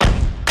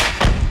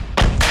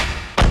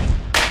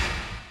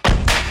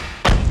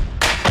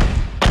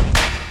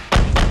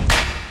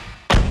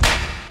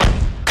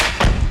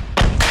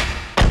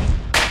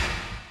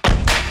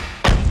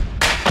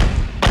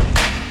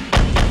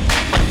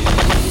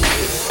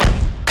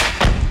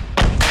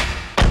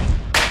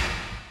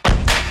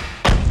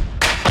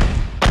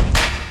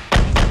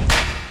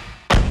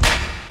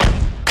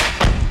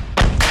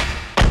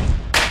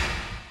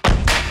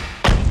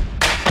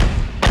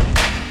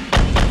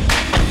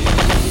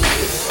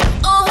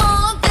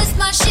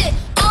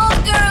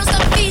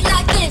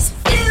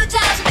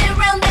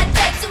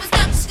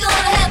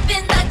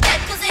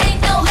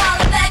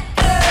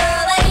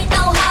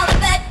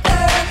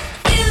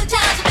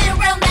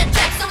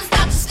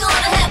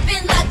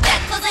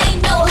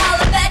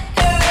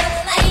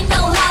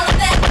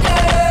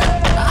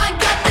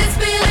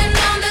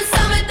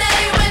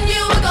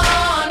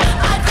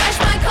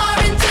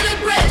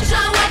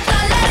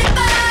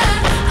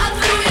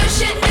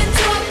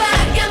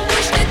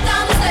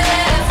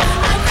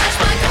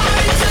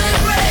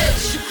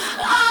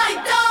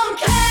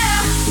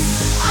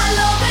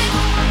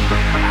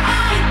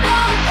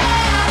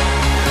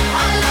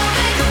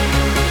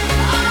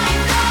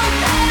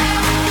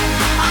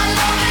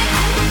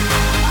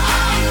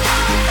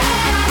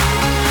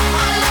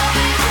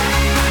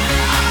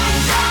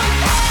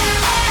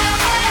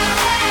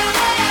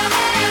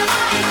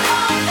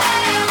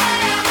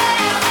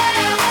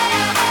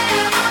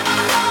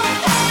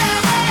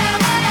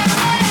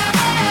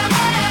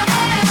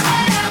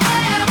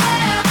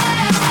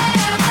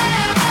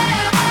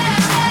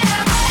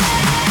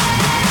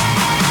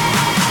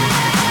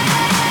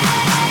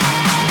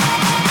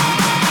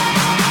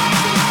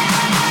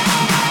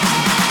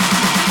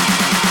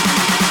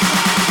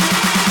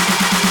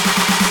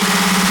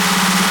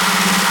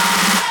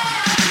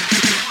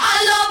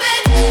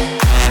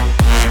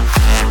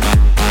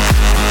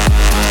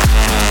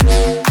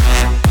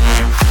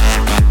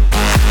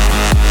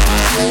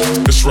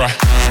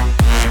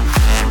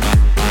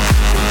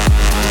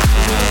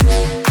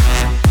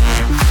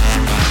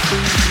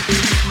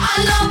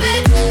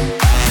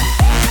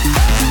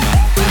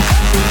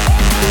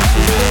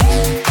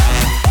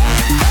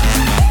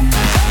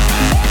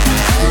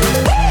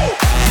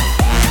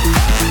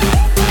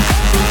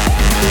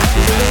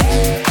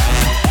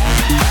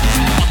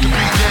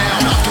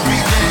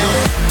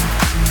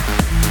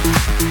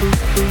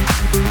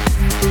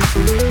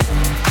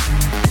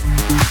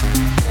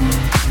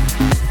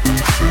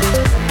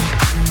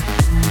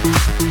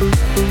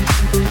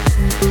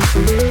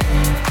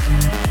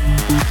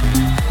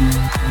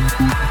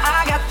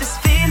I got this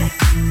feeling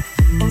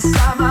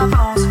inside my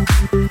bones.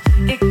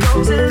 It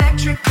goes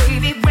electric,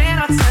 baby, when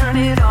I turn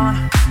it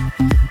on.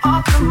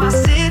 Off from my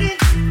city,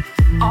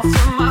 off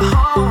from my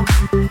home.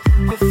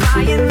 We're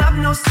flying up,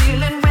 no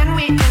ceiling when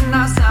we in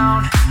our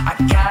zone. I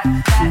got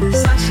that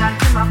sunshine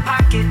in my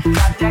pocket,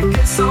 got that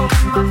good soul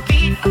in my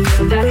feet. I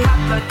feel that hot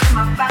blood in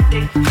my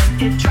body when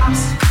it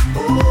drops.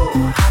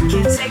 Ooh, I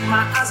can't take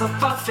my eyes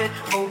off of it,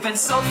 moving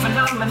so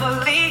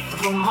phenomenally.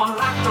 Room on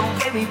lock, the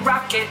way we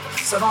rock it,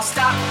 so don't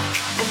stop.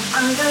 And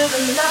under the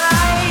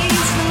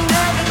lights, when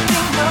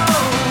everything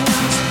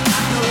goes,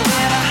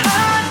 nowhere to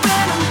hide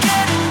when I'm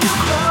getting you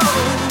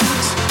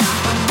close.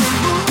 When we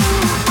move,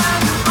 well,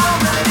 you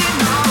already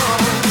know.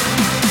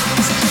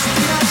 It's just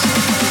magic.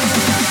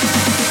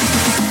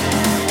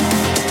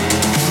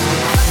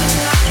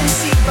 Nothing I can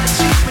see but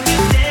you when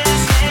you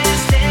dance,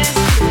 dance, dance.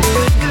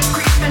 Good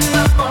creeping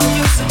up on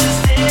you, so just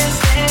dance,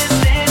 dance,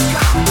 dance.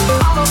 Come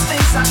on, all those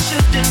things I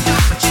shouldn't do,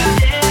 but you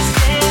dance,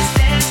 dance,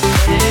 dance.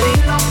 And it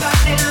ain't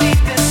nobody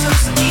leaving, so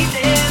keep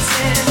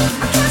dancing.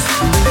 I can't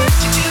stop what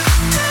you do,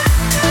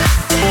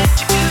 what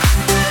you do,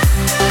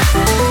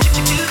 what you do, what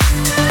you do,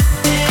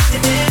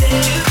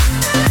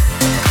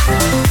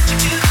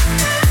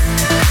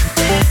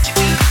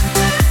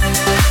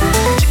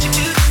 what you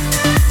do,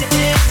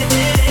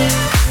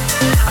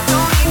 I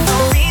don't need no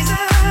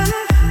reason,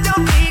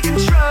 don't need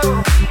control.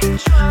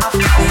 I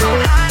fly so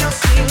high, no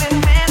ceiling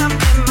when I'm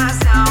in my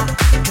zone.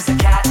 'Cause I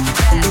got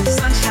that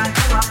sunshine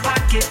in my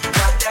pocket,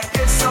 got that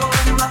good soul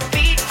in my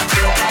feet. I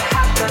feel that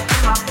hot blood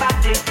in my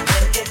body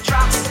when it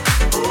drops.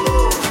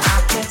 Ooh, I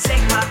can't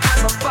take my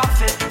eyes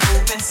off it,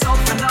 moving so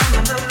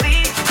phenomenally.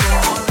 You're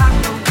on lock,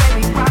 the way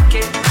we rock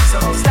it, so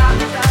stop.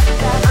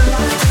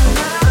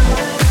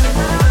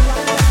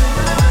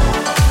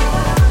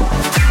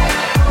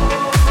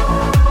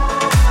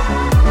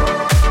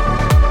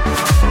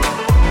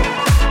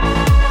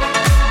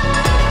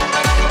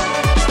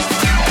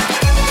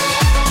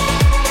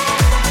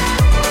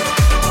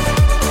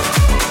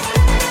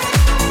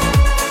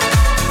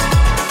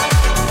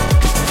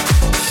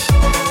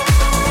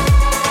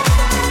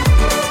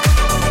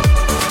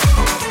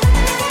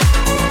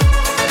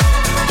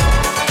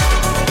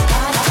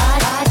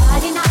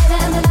 Friday night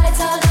and the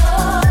lights are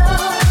low.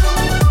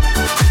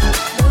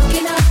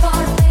 Looking up for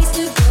a place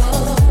to go.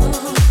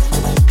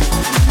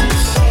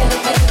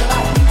 Elevator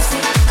like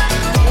music,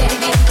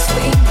 getting in the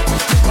swing.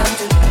 Come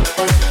to look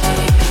for a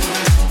place.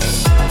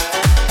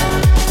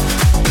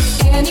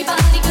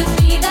 Anybody could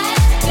be that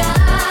guy.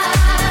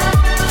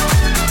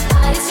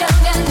 Night is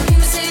young and the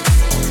music's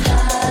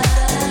high.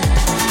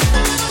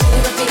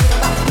 Elevator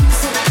like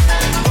music,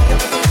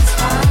 everything's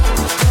fine.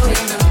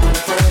 Going on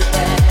for a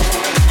dance.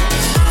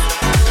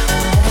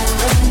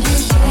 When you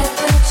get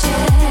the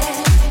chance,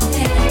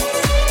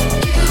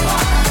 you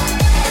are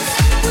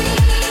dancing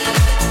queen,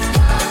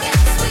 young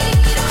and sweet,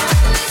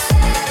 only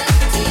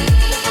 17.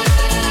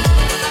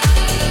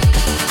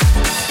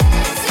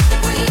 Dancing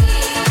queen,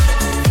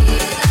 feel the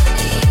beat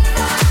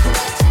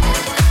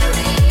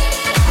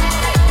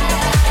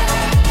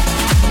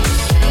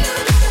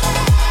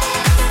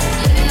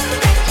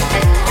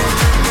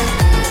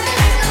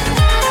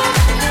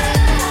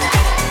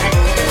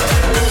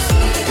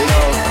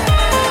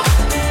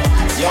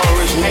Young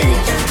rich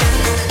niggas.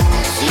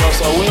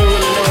 So we ain't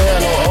really never had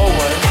no old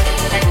money.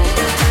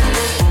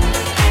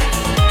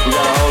 We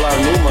got a whole lot of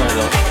new money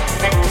though.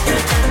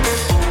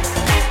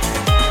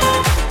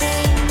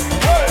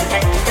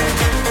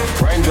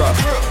 Raindrop,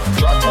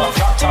 drop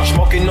top,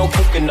 smoking, no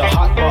cooking, the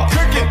hot pot.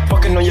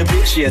 Fucking on your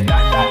bitch, yeah,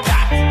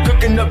 that.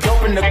 Cooking up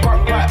dope in the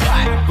crock pot.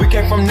 We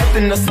came from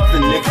nothing to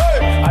something, nigga.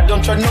 I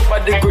don't trust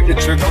nobody, grip the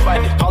trigger.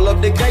 Call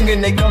up the gang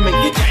and they come and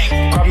get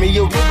gang. Cry me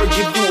a river,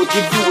 give you a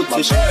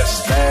tissue.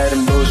 Bad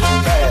and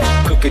bullshit,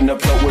 bad. Cooking up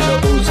dope with a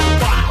Uzi.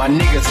 My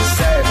niggas are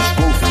savage,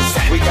 ruthless.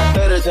 We got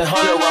 30s and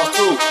 100 rounds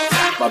too.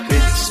 My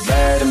bitch is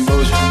bad and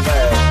bullshit,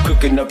 bad.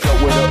 Cooking up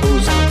dope with a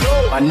Uzi.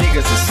 My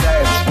niggas are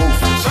savage,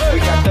 ruthless. We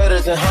got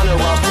 30s and 100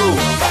 rounds too.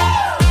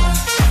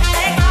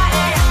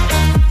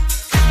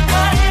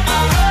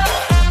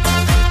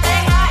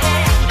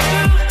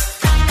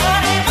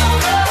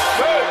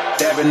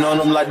 Dabbing on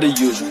them like the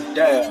usual.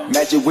 Damn.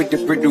 Magic with the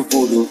brick do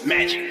voodoo.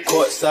 Magic.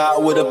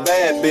 Courtside with a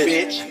bad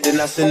bitch. Then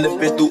I send the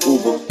bitch through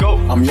Uber. Go.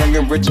 I'm young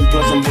and rich and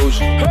plus I'm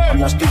bougie. I'm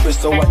not stupid,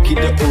 so I keep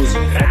the Uzi.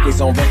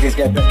 Rackets on rackets,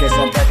 got packets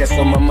on packets,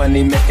 so my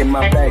money making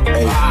my back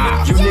ache.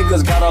 You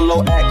niggas got a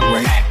low act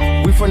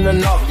rate. We from the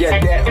north, yeah,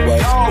 that way.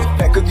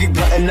 That cookie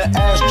blunt in the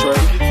ashtray.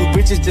 You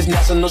bitches just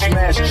national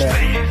smash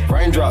that.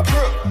 Raindrop,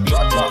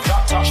 drop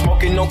top,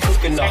 smoking, no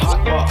cooking, the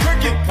hot pot.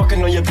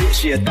 Fucking on your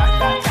bitch, yeah,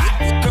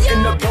 that.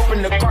 Cooking up dope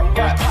in the crock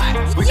pot.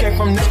 We came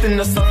from nothing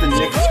to something,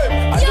 nigga.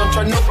 I don't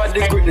try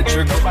nobody, grip the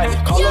trigger.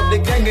 Call up the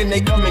gang and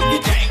they come and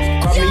get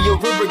gang. Cry me a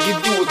river,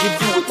 give you a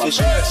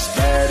tissue.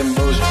 Bad and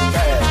bullshit,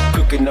 bad.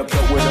 Cooking up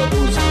dope with a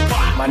Uzi.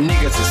 My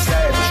niggas are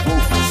savage,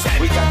 ruthless.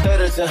 We got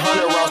 30s and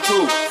 100 rounds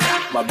too.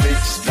 My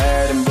bitch is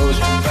bad and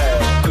bullshit,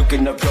 bad.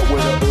 Cooking up dope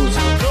with a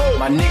Uzi.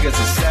 My niggas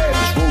are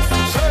savage,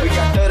 ruthless. We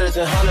got 30s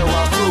and 100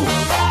 rounds too.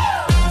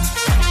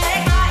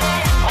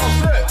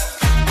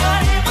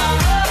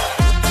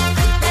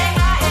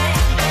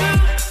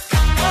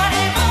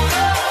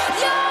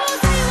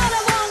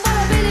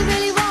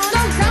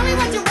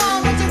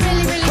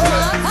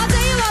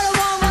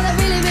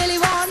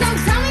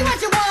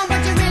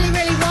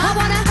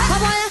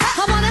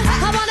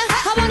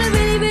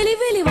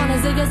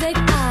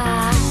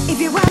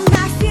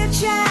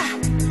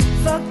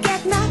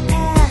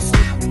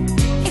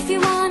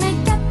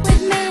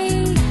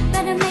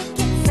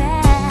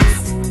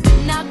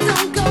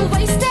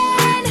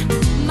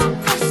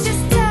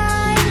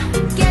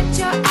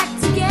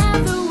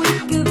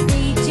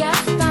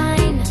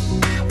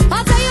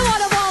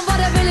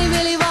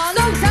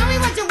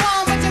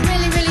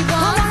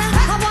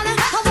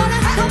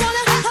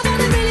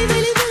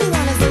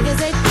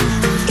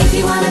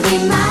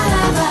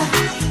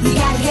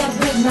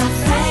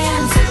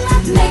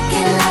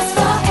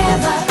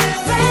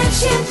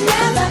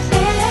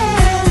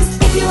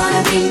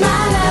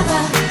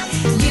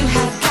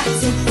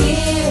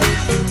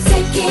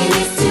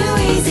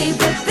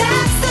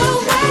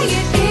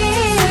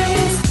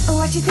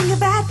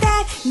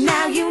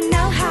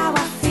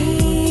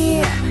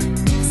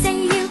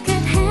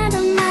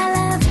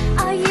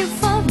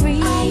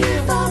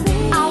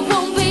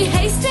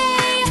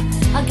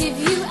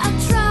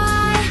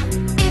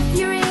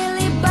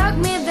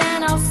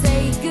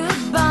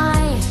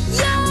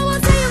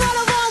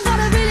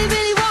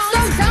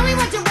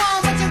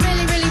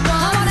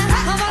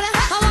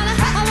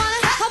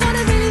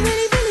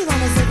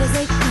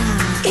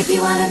 If you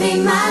wanna be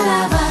my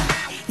lover,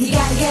 you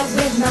gotta get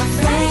with my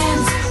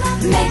friends.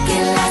 Make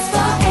it last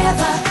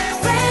forever.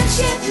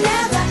 Friendship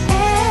never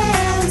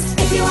ends.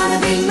 If you wanna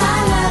be my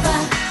lover,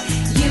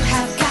 you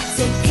have got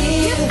to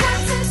give.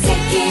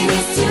 Taking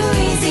is too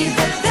easy,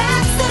 but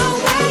that's the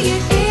way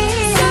it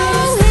is. So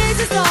here's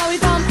your story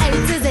from A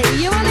to Z.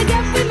 You wanna get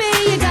with me,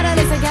 you gotta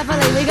listen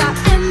carefully. We got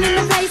M in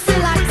the place,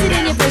 you likes it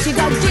in your face. You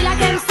got G like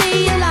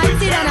MC, you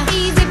likes it on a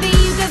easy V,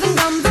 doesn't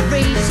come for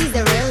free. She's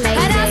a real lady.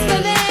 And as for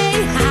me,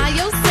 how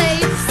you'll say,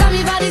 slam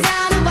your body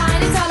down and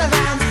wine it all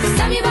around.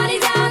 Slam your body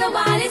down and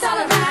wine it all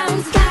around.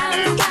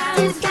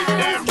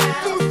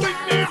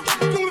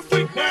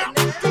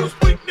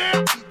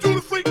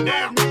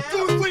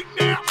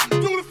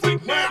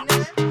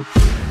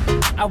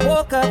 I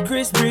woke up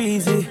Chris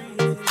Breezy.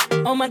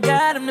 Oh my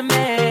God, I'm the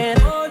man.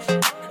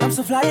 I'm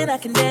so fly and I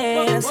can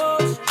dance.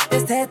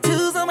 There's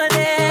tattoos on my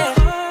neck.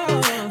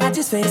 I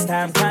just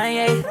FaceTime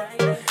Kanye.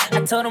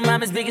 I told him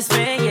I'm his biggest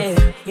fan,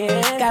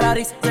 yeah. Got all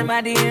these in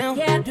my DM.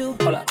 Yeah, I do.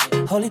 Hold up.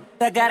 Holy,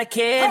 I got a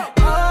kid.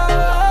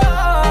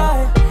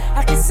 Oh,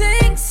 I can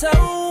sing so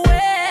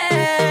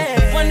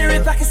well. Wonder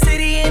if I can say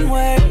the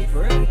N-word.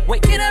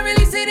 Wait, can I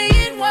really say the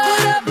N-word?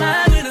 What up,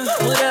 my winner?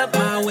 What up,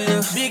 my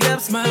winner? Big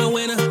ups, my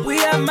winner.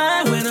 We are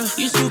my winner.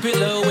 You stupid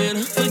little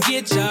winner.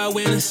 Forget y'all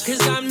winners.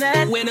 Cause I'm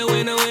that winner,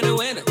 winner, winner,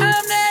 winner.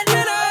 I'm that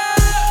winner.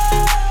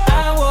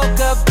 I woke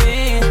up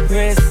in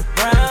Chris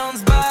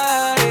Brown's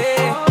body.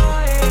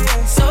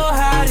 So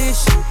how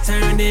this shit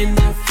turned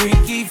into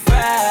Freaky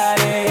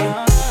Friday.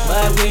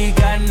 But we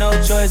got no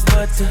choice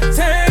but to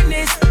turn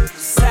this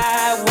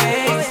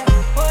sideways.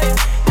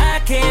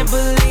 I can't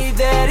believe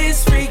that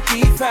it's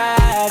Freaky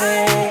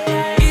Friday.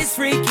 It's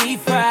Freaky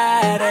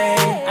Friday.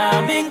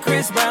 I'm in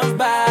Chris Brown's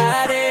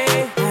body.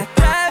 I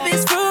drive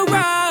his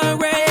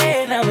Ferrari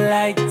and I'm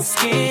like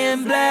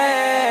skin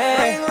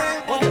black.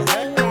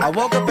 I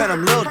woke up and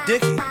I'm Lil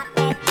Dicky.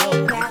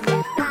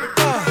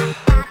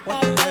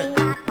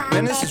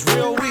 Man, this is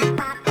real weak.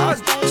 I was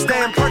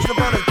staying perched up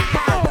on a...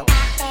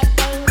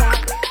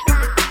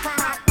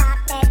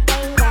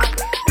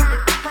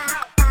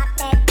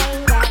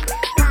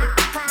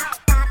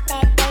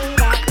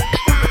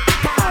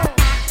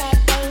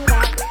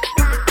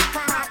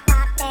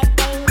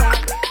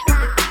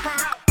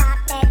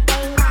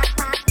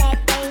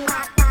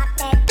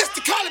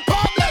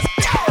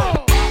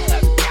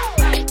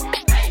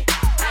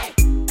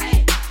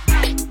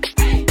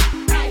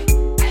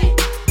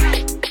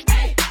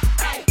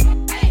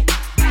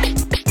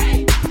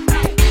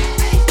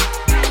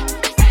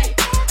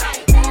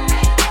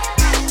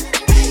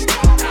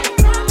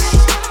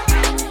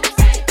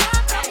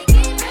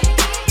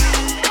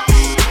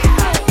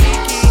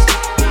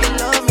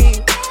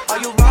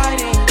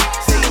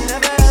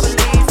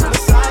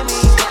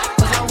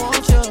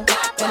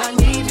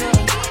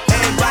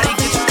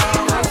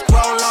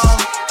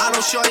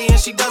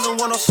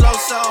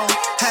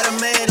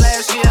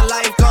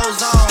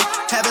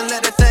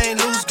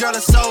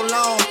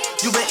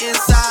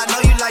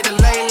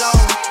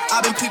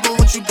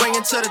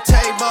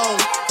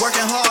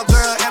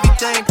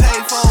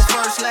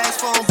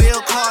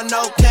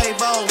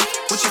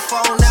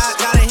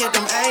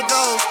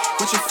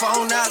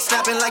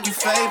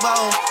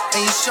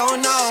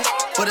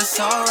 But it's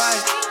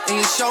alright, and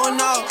you're showing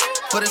up,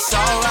 but it's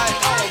alright.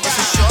 It's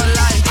a short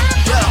life,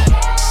 yeah.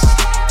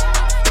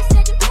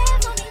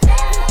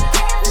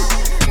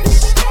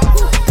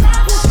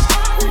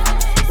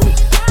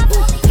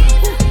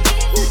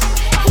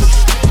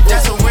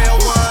 That's a real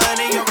one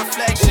in your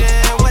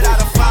reflection, without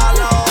a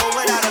follow,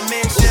 without a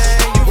mention.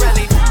 You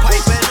really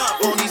piping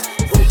up on these.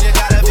 You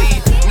gotta be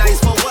nice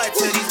for what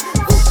to these.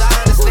 I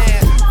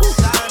understand,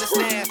 I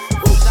understand,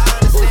 I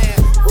understand,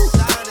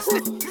 I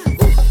understand.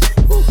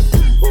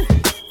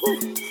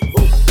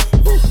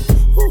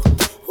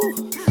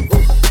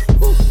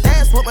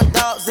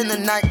 In the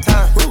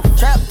nighttime,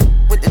 trap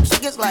with the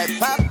chickens like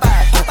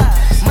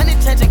Popeye. Money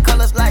changing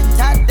colors like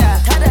tie-dye.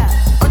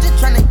 I'm just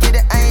tryna get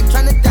it, I ain't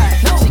tryna die.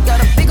 She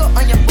got a big ol'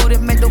 on your booty,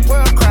 make the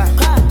world cry.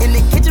 In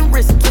the kitchen,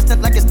 wrist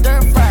twisted like it's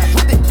stir fry.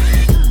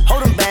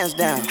 Hold them bands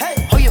down,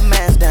 hold your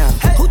mans down.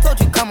 Who told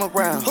you come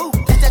around?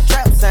 It's that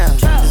trap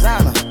sound.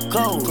 Designer,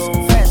 clothes,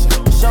 fashion,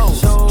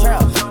 shows,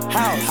 trap,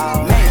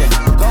 house, made it,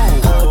 gold.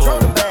 Control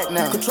the bag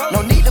now,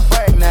 no need to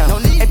brag now.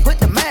 Hey, put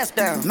the mask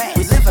down,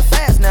 we living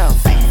fast now.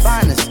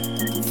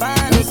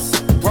 Finest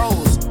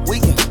rose, we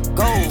can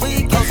go,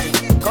 keep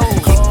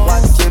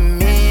watching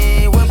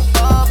me when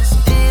Bob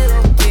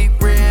still keep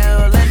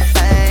real and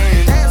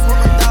fame. Dance with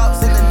my dogs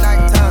in the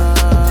nighttime.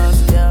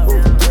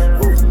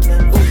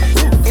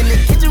 In the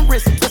kitchen,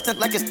 wrist twisted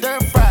like it's stir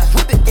fry.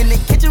 Whip it in the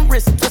kitchen,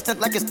 wrist twisted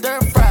like it's stir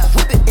fry.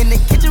 Whip it in the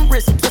kitchen,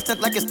 wrist twisted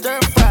like it's stir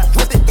fry.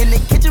 Whip it in the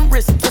kitchen,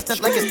 wrist twisted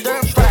like it's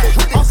stir fry.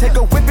 I'll take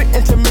a whip it,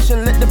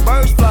 intermission, let the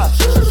birds fly.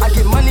 I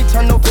get money,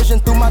 turn no vision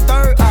through my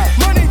third eye.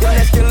 Money, yeah,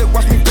 that skillet,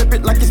 watch me flip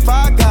it like it's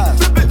Five Guys.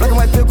 Black and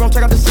white pilgrim,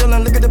 check out the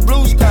ceiling, look at the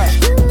blue sky.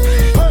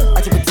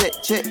 I keep a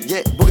check,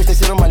 yeah, boogers they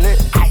sit on my neck.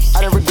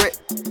 I don't regret,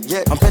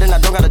 yeah, I'm petting, I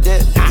don't got a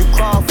debt. You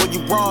crawl for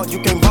you raw, you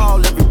can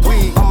ball every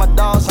week. All my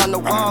dogs on the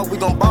wall, we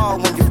gon' ball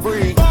when you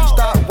free.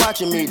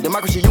 watching me.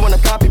 Democracy, you wanna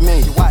copy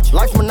me.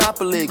 Life's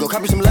monopoly, go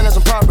copy some land and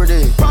some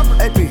property.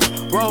 AP,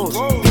 Rose,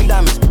 pink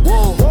diamonds,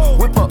 whoa.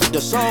 Whip up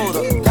the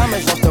soda,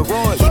 diamonds on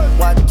steroids. Keep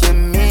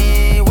watching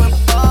me whip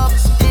up,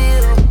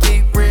 still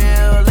be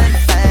real and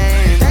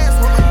fame. Dance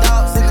with my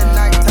dogs in the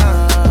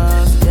nighttime.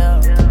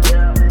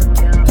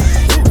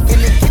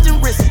 In the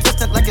kitchen, wrist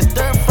twisted like it's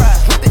stir fry.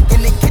 Whip it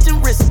in the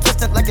kitchen, wrist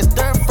twisted like it's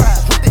stir fry.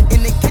 Whip it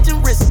in the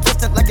kitchen, wrist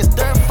twisted like it's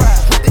stir fry.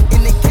 Whip it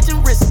in the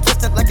kitchen, wrist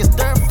twisted like it's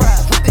stir fry.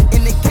 Whip it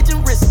in the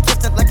kitchen, wrist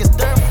twisted like it's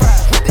stir fry.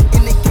 Whip it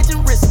in the kitchen,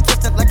 wrist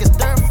twisted like it's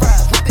stir fry.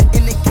 Whip it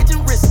in the kitchen,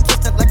 wrist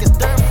twisted like it's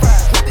stir fry.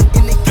 Whip it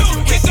in the kitchen.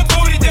 Hit the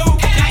booty do,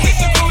 now hit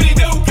the booty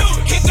do.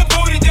 Hit the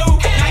booty do,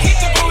 now hit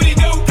the booty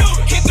do.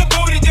 Hit the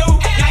booty do,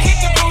 now hit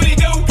the booty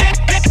do.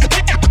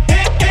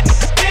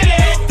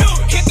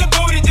 Hit the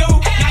booty do,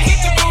 now hit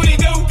the booty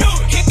do.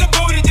 Hit the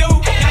booty do,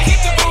 now hit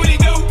the booty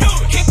do.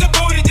 Hit the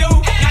booty do,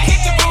 now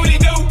hit the booty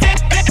do.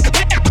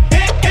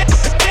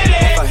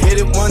 If I hit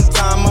it one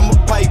time, I'm a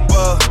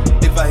piper.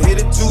 If I hit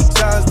it 2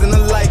 times, then I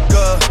like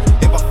her.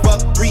 If I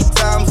fuck 3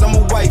 times, I'm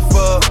a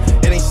wifer.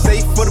 It ain't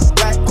safe for the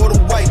black or the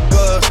white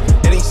girl.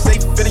 It ain't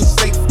safe, it ain't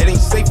safe, it ain't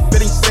safe,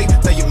 it ain't safe.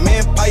 Tell your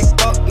man pipe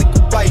up,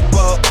 nigga pipe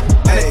up.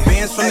 And the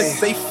bands from the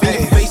safe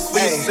in your face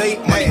when you say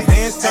money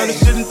bands turn the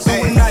shit into a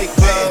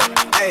nightclub.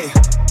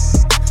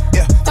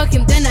 Fuck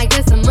him, then I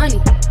get some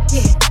money.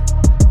 Yeah.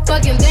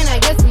 Fuck him, then I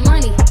get some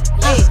money.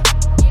 Yeah.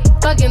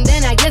 Fuck him,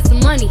 then I get some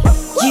money.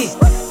 Yeah.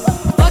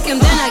 Fuck him,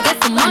 then I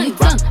get some money.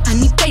 I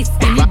need face,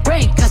 I need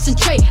brain,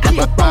 concentrate. I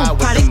perform,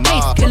 product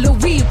face, killer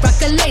weed,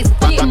 rock a lace.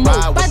 Fuck the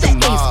move, by the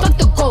ace, fuck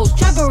the goals,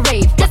 travel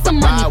rave. Get some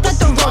money, fuck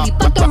the rollie,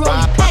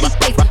 patty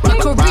face. My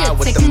career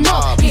taking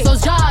off. These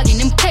hoes jogging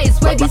in place.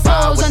 Where these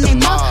hoes on their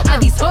mouth? Are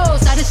these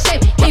hoes out of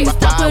shape? Can't you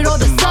stop with all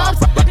the subs?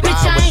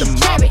 Bitch, I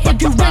ain't carry.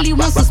 If you really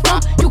want some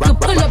smoke, you can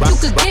pull up, you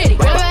can get it.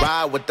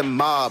 Ride with the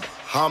mob,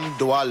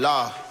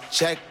 hamdulillah.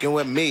 Check in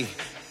with me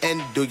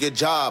and do your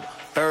job.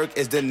 Ferg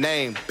is the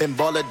name, Ben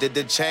Baller did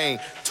the chain.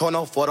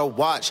 Tono for the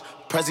watch,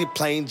 Prezi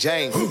plain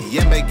Jane.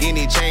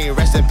 Yamagini chain,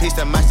 rest in peace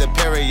to my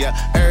superior.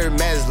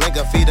 Hermes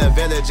Linka feed a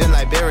village in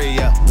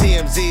Liberia.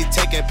 TMZ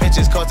taking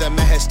pictures causing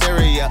my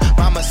hysteria.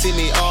 Mama see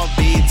me on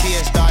BT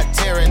and start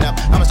tearing up.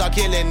 I'ma start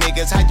killing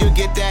niggas, how you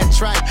get that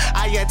tripe?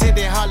 I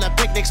attended Harlem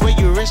picnics where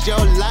you risk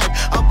your life.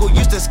 Uncle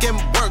used to skim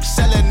work,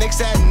 selling nicks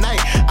at night.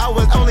 I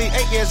was only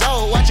 8 years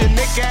old, watching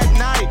Nick at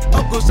night.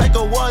 Uncle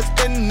Psycho was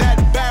in that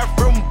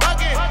bathroom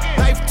bucket.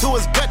 Knife to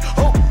his gut,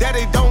 hope that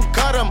they don't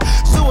cut him.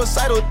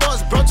 Suicidal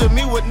thoughts brought to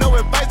me with no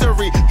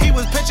advisory. He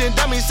was pitching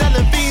dummies,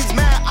 selling fiends,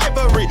 mad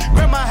ivory.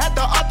 Grandma had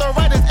the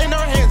arthritis in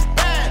her hands,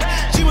 bad.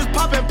 She was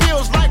popping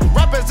pills like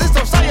rappers in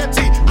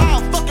society.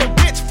 I'll fucking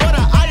bitch for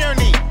the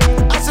irony.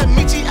 I said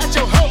meet you at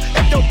your hoe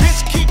if your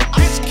bitch keep.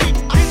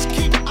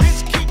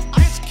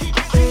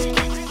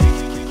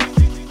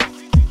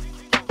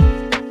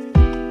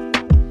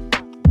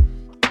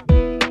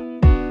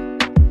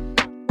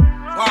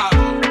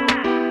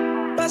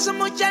 Paso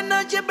muchas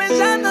noches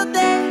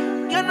pensándote.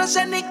 Yo no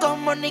sé ni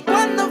cómo ni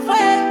cuándo fue,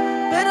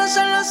 pero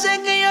solo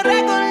sé que yo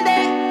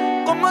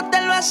recordé cómo te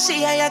lo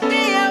hacía y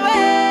aquella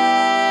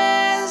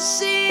vez.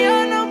 Si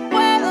yo no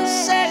puedo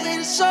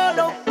seguir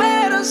solo,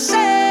 pero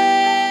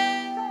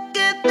sé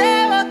que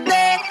te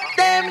boté,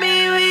 de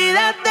mi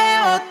vida te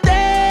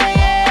boté.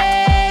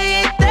 Y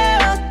te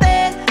boté,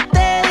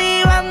 te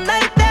di banda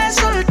y te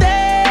solté.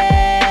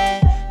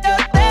 Yo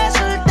te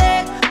solté,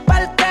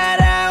 pa'l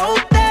carajo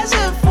usted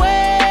se fue.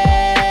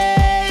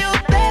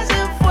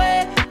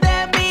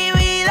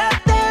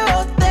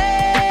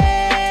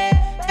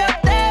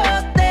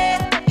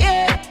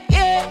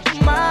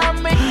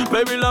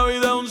 Baby, la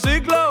vida es un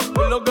ciclo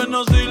y lo que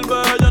no sirve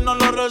ella no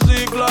lo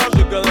recicla.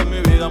 Así que de mi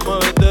vida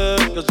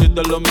muévete, que si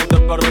te lo metes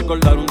para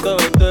recordar un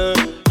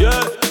TBT.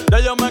 Yeah, ya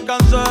yo me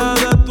cansé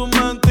de tus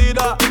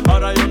mentiras.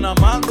 Ahora hay una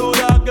más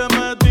dura que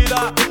me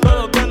tira.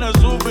 Todo tiene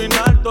su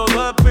final,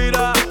 todo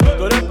expira.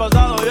 Tú eres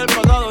pasado y el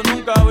pasado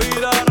nunca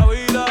vira. No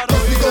vira, no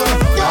vira.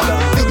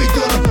 Then we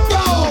gonna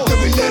go, then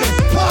we let it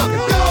pop,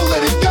 go,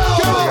 let it go.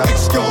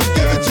 X gon'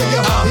 give it to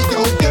you, he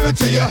gon' give it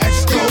to you.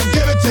 X gon'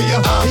 give it to you,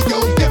 he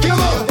gon' give it to you.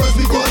 First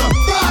we gonna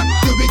rock,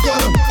 then we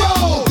gonna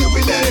roll, then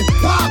we let it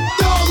pop,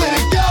 don't let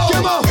it go.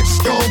 Come on, X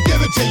gon'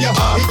 give it to you,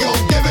 he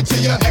gon' give it to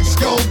you. X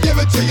gon' give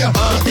it to you, he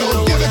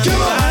gon' give it to you.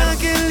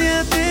 Aquel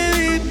día te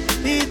vi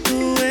y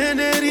tu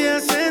energía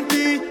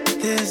sentí.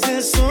 Desde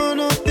eso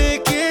no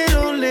te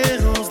quiero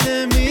lejos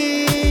de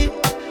mí.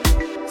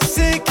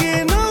 Sé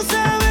que no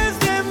sabes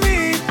de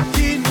mí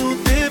y no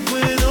te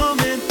puedo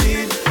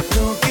mentir.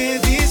 Lo que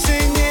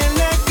dicen en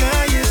la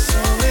calle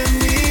sobre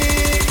mí,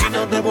 y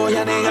no te voy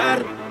a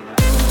negar.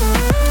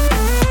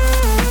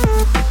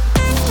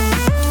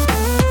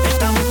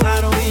 Estamos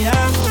claros y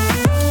ya.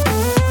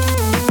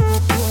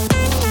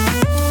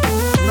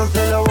 No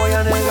te lo voy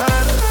a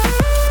negar.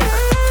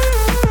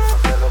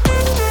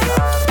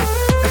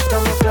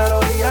 Estamos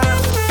claros y ya.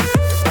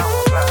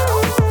 Estamos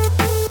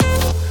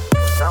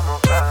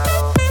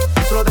claros.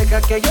 Solo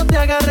deja que yo te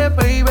agarre,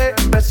 baby.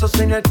 Besos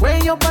en el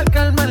cuello pa'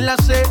 calmar la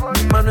sed.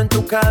 Mi mano en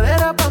tu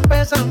cadera pa'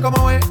 empezar,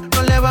 como ves.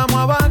 No le vamos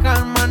a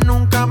bajar más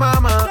nunca más.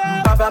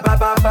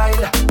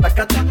 baila,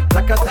 tacata,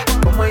 tacata,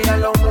 como ella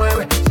lo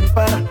mueve, sin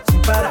parar,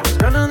 sin parar.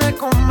 Ganas de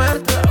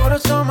comerte, ahora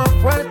son más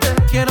fuertes.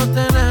 Quiero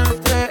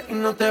tenerte y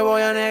no te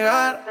voy a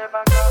negar.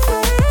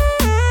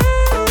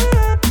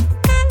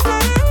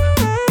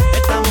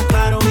 Estamos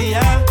claros y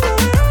ya.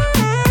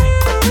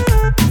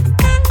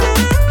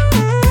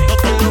 No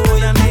te lo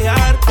voy a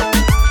negar.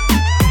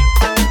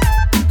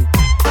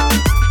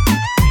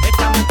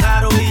 Estamos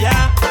claros y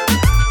ya.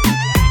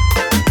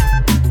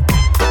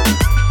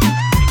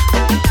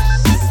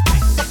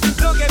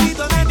 Lo que he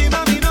visto de ti,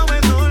 mami, no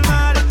es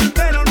normal.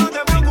 Pero no te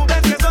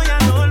preocupes que soy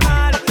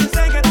anormal.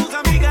 Sé que tus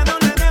amigas no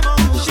le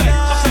demos mucha.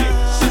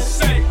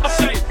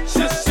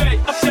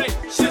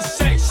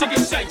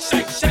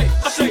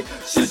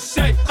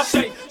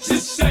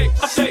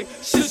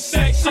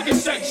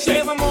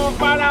 Vamos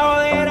pa' la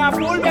jodera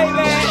full,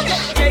 baby.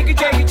 Shake it,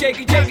 shake it, shake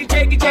it, shake it,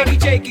 shake it, shake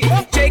it, shake it.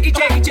 Shake it,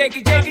 shake it, shake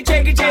it, shake it,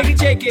 shake it, shake it,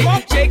 shake it.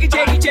 Shake it,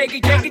 shake it, shake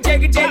it, shake it,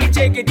 shake it, shake it,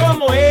 shake it.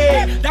 ¿Cómo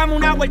es? Dame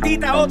una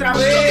vueltita otra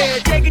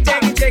vez. Shake it,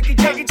 shake it, shake it,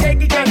 shake it,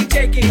 shake it, shake it,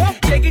 shake it.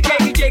 Shake it,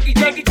 shake it, shake it,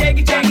 shake it, shake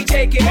it, shake it,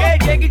 shake it. Hey,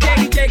 shake it,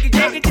 shake it, shake it,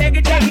 shake it, shake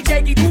it, shake it,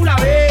 shake it. Tú la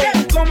ves.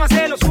 Cómo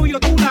hace lo suyo,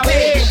 tú la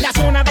ves. La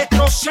zona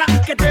destroza,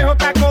 que esto es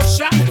otra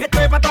cosa. Esto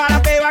es pa' todas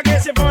las bebas que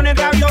se ponen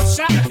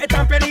rabiosas. Es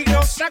tan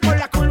peligrosa con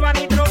la curva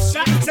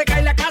nitrosa. Se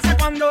cae la casa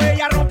cuando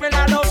ella rompe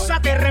la losa.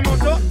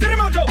 Terremoto,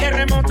 terremoto,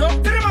 terremoto,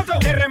 terremoto,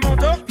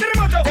 terremoto,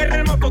 terremoto,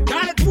 terremoto,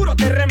 dale duro,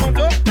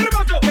 terremoto,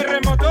 terremoto,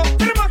 terremoto,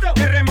 terremoto,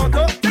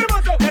 terremoto,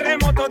 terremoto,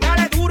 terremoto,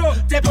 dale duro.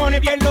 Te pone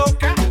bien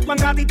loca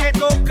cuando a ti te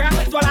toca.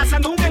 Tú a la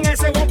sandunga en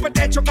ese bombo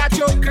te choca,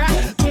 choca.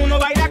 Tú no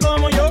bailas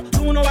como yo,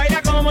 tú no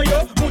bailas como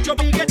yo. Mucho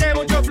piquete,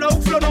 mucho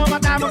flow, flow, nos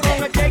matamos con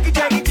el shake it,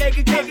 shake it, shake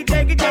it, shake it,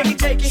 shake it, shake it,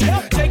 shake it.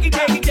 Shake it,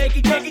 shake it, shake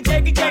it, shake it,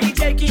 shake it, shake it,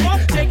 shake it.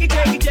 Shake it,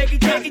 shake it, shake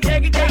it, shake it,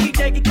 shake it, shake it,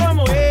 shake it.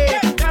 ¿Cómo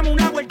es? Dame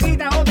una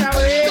vueltita otra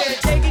vez.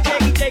 Shake it,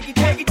 shake it, shake it,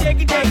 shake it,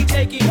 shake it, shake it,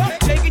 shake it.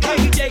 Shake it,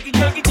 shake it, shake it,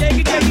 shake it, shake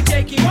it, shake it,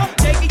 shake it.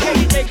 Shake it,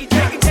 shake it, shake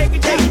it, shake it, shake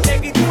it, shake it,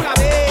 shake it. Tú la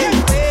ves.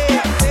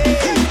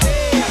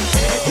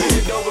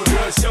 Bend over,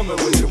 girl, show me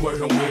what you're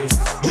working with.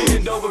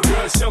 Bend over,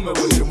 girl, show me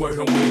what you're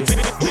working with.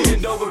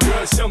 Bend over,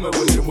 girl, show me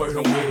what you're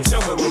working with. Show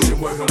me what you're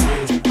working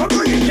with. I'll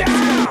bring it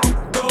down.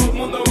 Todo el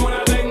mundo con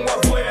la lengua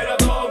afuera,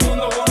 todo el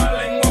mundo con la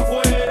lengua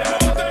afuera.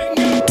 Todo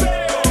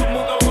el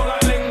mundo con la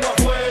lengua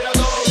afuera,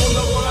 todo el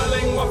mundo con la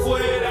lengua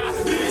afuera.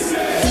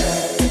 Dice.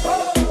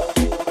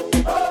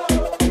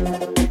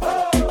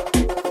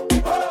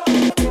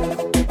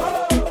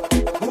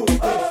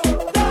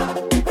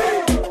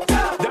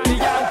 Daddy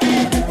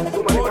Yankee,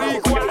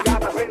 boricua,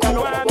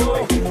 cubano,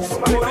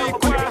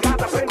 boricua,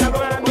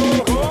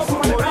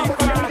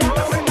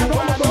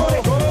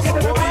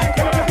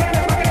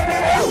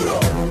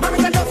 Mami,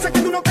 yo sé que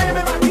tú no te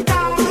me vas a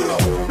quitar.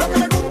 Lo que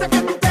me gusta es que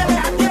tú te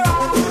dejas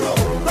llevar.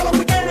 Todos los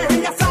weekends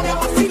ella sale a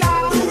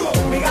vacilar.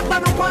 Mi gata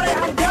no puede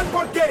janguear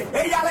porque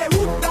ella le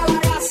gusta la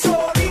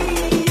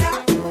gasolina.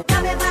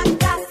 Dame más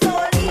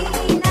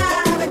gasolina.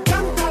 Le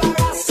encanta la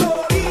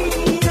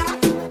gasolina.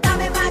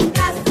 Dame más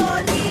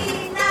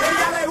gasolina.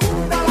 Ella le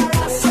gusta la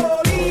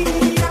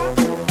gasolina.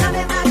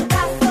 Dame más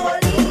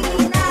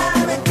gasolina.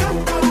 Le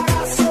encanta la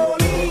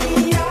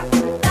gasolina.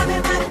 Dame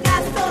más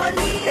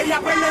gasolina. Ella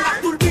prende la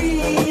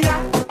turbina,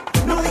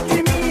 no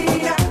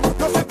discrimina,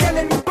 no se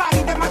pierde ni un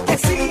party de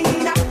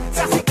marquesina.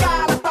 Se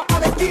acicala la tapa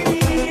de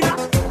esquina,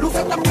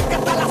 luce tan bien que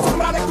hasta la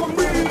sombra le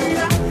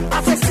combina.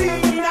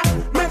 Asesina,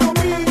 me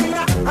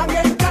domina,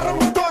 anda en carro,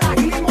 motora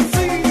y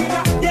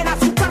limusina. Llena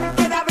su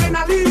tanque de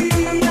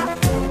adrenalina,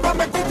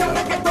 cuando escucha el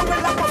reggaetón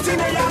en la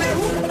cocina. Ella le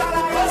gusta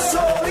la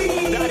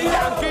gasolina.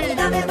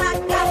 Dame más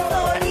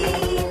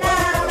gasolina.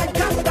 Le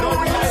encanta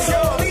la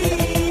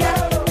gasolina.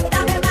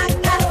 Dame más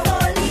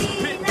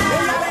gasolina.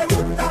 Ella le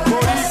gusta la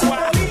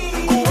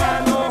gasolina.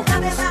 cubano,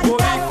 Dame más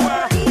boricua,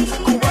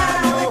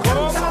 cubano,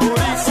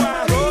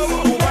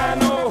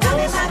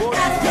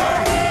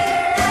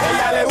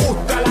 Ella le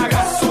gusta la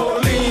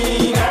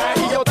gasolina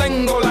y yo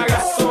tengo la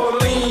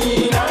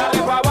gasolina.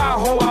 Dale pa'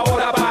 abajo,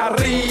 ahora pa'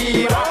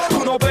 arriba.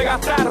 Tú no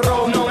pegas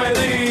tarro, no me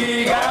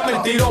digas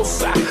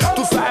mentirosa.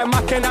 Tú sabes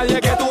más que nadie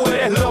que tú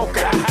eres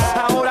loca.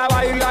 Ahora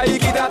baila y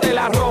quítate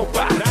la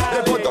ropa.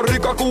 De Puerto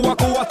Rico a Cuba,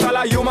 Cuba hasta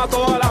la Yuma.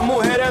 Todas las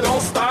mujeres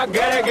don't stop,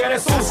 get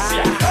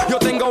sucia. Yo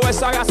tengo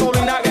esa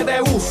gasolina que te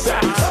gusta.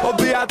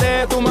 Olvídate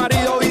de tu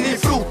marido y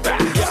disfruta.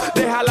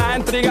 Deja la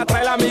intriga,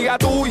 trae la amiga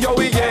tuyo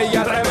y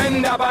ella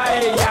tremenda pa'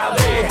 ella.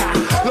 Deja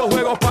los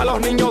juegos pa' los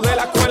niños de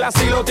la escuela.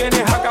 Si lo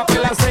tienes a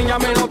capela,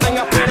 enséñame, no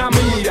tengas pena,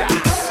 mira.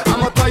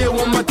 I'ma tell you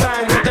one more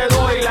time, yo te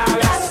doy la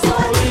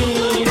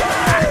gasolina.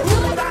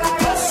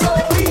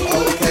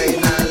 Okay,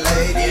 now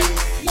ladies,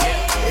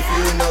 if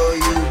you know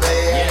you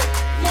bad,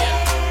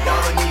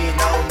 don't need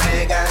no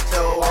man, got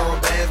your own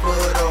band,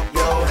 put up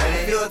your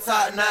hand. You're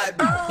top knot,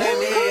 let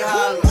me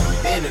holler.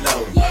 Bend it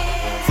over,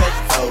 touch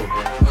your toe,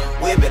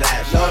 whip it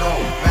out, short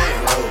on, bang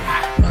roll.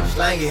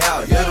 Slang it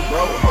out, you're the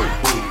bro, hold it.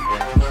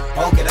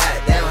 Poke it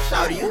out, down,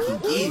 shout you can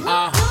get it.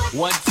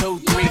 1, 2,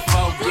 3,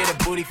 4, get a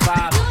booty 5.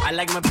 I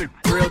like my bitch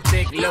real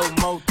thick, low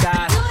mo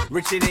thighs.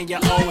 Richer than your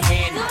old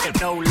hand,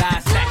 no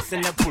lies, stacks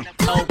in the pool.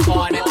 Old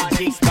part at the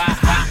G spot.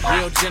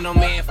 Real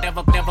gentleman,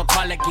 never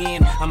call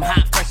again. I'm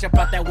hot, fresh up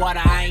out that water,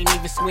 I ain't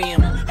even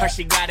swim. Her,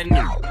 she got a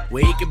new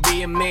where he could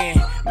be a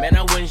man. Man,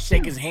 I wouldn't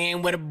shake his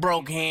hand with a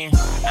broke hand.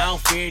 I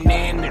don't fear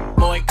Nan, the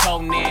boy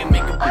Conan.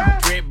 Make a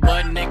drip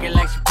butt naked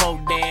like she pole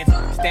dance.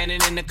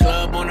 Standing in the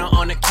club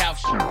on the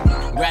couch.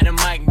 Grab the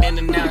mic, then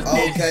announce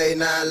this. Okay,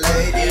 now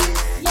ladies,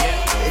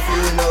 if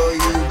you know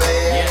you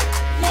bad,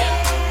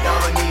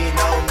 don't need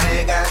no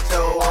man, got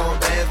your own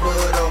bands,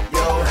 put up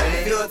your hand.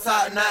 If you're a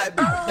top notch,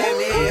 let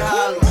me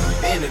holler.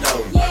 Bend it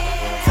over,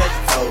 touch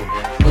your toe,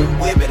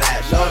 whip it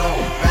out, show them,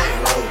 bang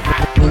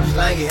roll.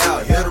 Slang it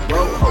out, hit the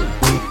road,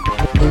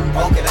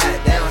 poke it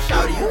out, down,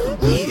 shout it, you can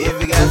get it.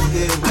 If you got some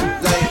good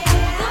thing,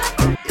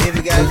 if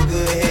you got some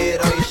good head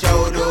on your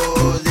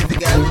shoulders, if you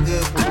got some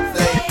good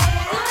thing,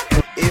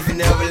 if you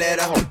never let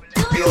a hoe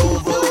be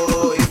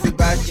over, if you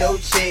bout your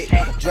chick,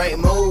 drink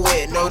more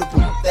wet, know the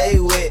poop they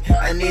wet.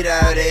 I need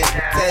all that,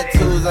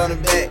 tattoos on the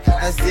back,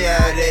 I see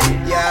all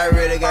that. Yeah, I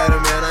really got a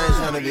man, I ain't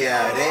tryna be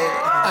out there.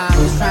 I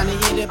was tryna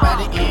hit it by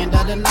the end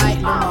of the night.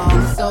 Lil'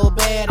 mama so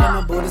bad and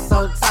my booty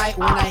so tight.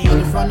 When I hit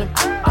it from the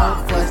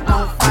don't fuss,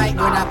 don't fight.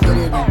 When I put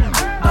it in,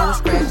 don't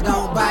scratch,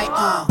 don't bite.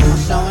 I'm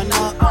showing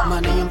up,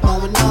 money I'm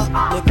blowing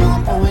up, liquor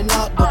I'm pouring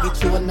up. Go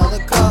get you another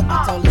cup.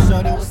 I told her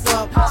shorty what's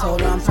up,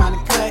 told her I'm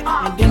tryna cut,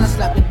 and then I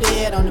slapped the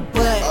dead on the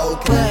butt.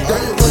 Okay,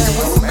 dirty working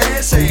with some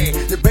ass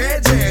hand. The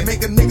bad jam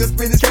make a nigga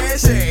spend his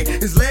cash hand.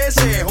 His last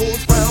hand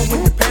holds round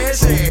with the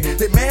passion.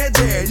 They mad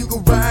jam, you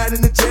can ride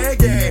in the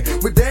jag yeah.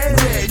 With that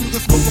hand, you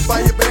can smoke up by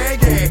your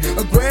bag yeah.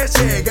 A grass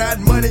hand, got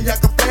money I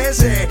can flash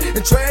hand.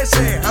 And trash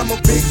hand, I'm a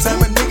big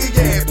time nigga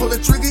yeah. Pull a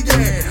trigger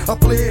yeah, I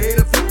play a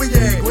hater flipper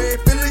yeah. Great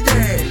filler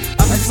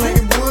yeah, I be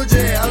slanging wood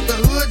yeah. Out the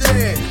hood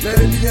yeah, let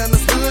it be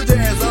understood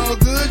yeah. It's all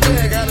good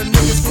yeah, got a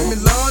nigga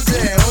screaming large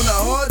yeah. On the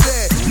hard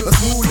yeah, a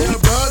smooth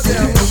little broad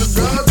yeah. On the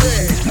drugs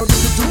yeah, I'm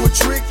used to do a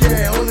trick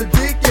yeah. On the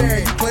dick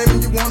yeah, you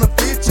claiming you want a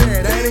bitch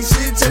yeah. That ain't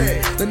shit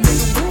yeah, the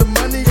nigga with the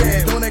money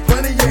yeah. Doing that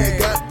money yeah,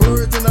 got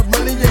birds and I'm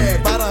running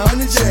yeah. About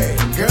 100 yeah,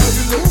 girl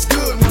you looks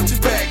good, won't you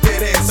back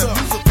that ass up?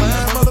 You's a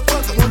fine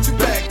motherfucker, won't you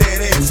back that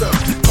ass up?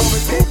 Call me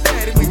Big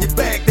Daddy when you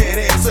back that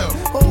ass up.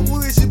 Oh,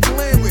 who is you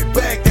playing with?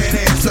 Back that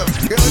ass up.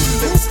 Girl you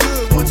looks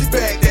good, won't you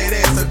back that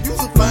ass up? You's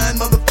a fine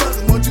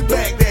motherfucker, won't you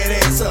back that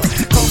ass up?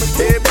 Call me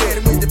Big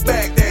Daddy when you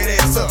back that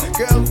ass up.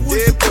 Girl who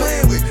is you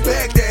playing with?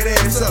 Back that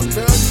ass up.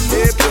 Girl you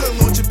looks good,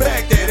 won't you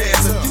back that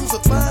ass up? You's a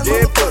fine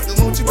motherfucker,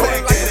 won't you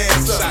back that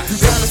ass up? You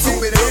got a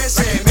stupid ass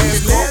yeah, man,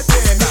 left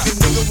there. Make a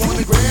nigga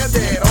wanna grab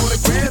that, on the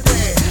grab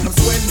that. I'm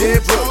sweating in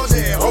the drawers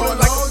yeah, hold on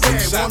like a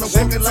yeah. Wanna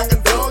walk it like a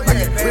dog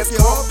yeah, press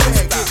your whole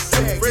back,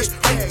 fresh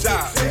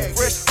job,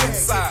 fresh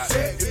inside.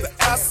 Is the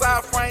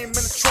outside frame in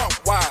the trunk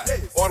wide?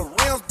 Or the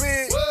rims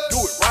big? Do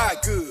it right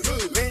good.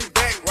 Lean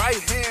back, right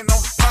hand on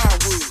the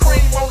plywood.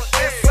 Cream on the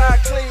inside,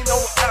 clean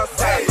on the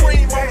outside.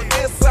 Cream on the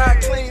inside,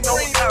 clean on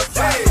the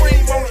outside.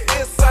 Cream on the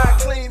inside,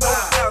 clean on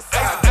the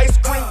outside. Ice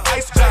cream,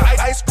 ice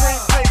cream,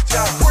 paint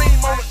job.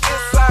 Cream on the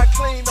inside,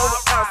 clean on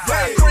the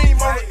outside. Cream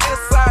on the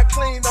inside,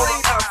 clean on the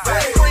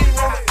outside. Cream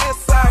on the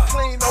inside,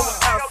 clean on the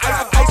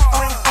outside. Ice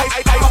cream,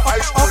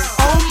 ice cream.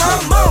 Oh my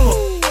mama.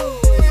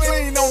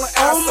 Clean on the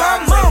outside,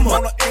 cream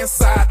on the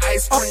inside.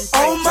 Ice cream,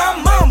 Oh my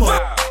mama.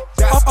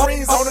 got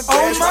screens on the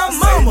dash. my like the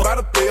mama. Saved by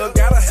the Bell,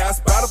 got a house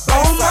by the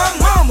Oh my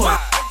mama.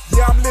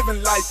 Yeah, I'm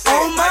living like that.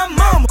 Oh my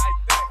mama.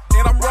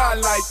 And I'm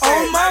riding like that.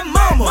 Oh my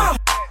mama.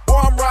 Boy,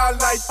 I'm riding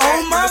like that.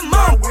 Oh my And it's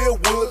mama. Real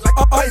wood like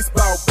a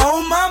baseball.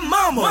 Oh my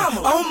mama,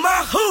 oh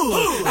my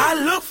hood, I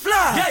look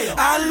fly,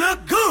 I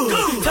look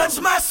good, touch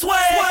my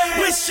swag,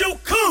 wish you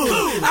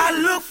could, I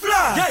look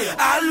fly,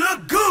 I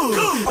look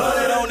good.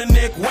 Put it on the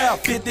neck, wow,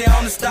 50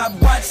 on the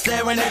stopwatch,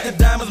 staring at the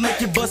diamonds, make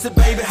you bust it,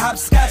 baby,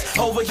 hopscotch,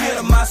 over here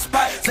to my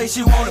spot, say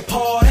she wanna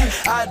party,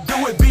 I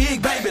do it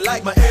big, baby,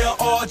 like my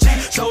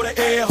LRG, show the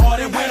air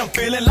hardy when I'm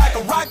feeling like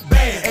a rock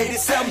band,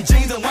 87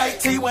 jeans and white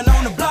tee, when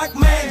on the block,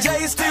 man,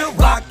 Jay is still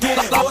rocking,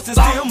 horses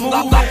still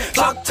moving,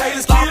 Chuck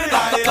Taylor's killing,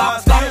 I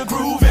still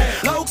grooving.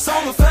 Lokes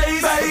on my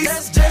face,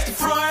 that's just the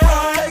front.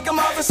 Take them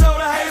off and show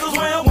the haters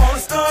when I wanna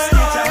stun.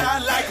 Get your high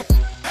like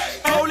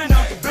a rolling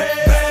up the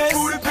bed.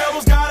 Fruity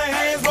Pebbles got her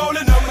hands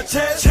rolling up my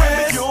chest.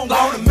 If you don't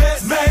wanna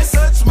mess,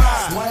 such my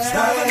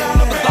style down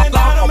the band,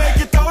 that'll make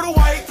you throw the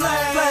white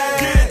flag.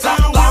 Get it to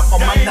the whip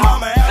game,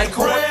 mama out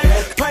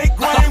bread. Paint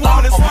gray,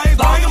 woman and swing,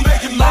 bang 'em,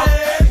 make it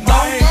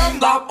mad.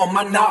 Stop on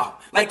my knob,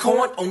 like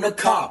corn on the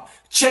cob.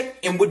 Check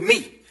in with me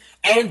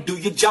and do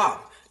your job.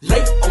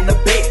 Lay on the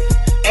bed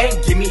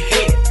and give me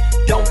head.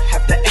 Don't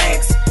have to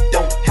ask,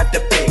 don't have to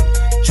beg.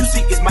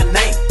 Juicy is my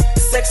name,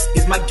 sex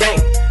is my game.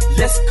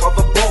 Let's call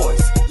the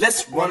boys,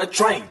 let's run a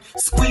train.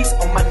 Squeeze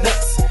on my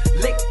nuts,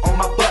 lick on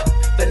my butt.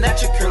 The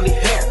natural curly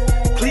hair,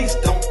 please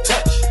don't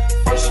touch.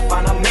 First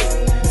find a mate,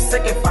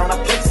 second find a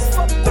place.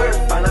 Third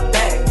find a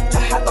bag to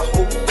hide the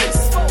whole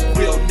face.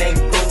 Real name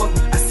Grover,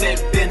 I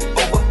said bend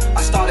over.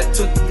 I started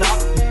to knock,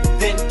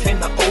 then came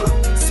the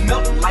odor.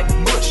 Smelled like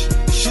mush,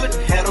 shouldn't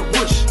have a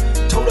rush.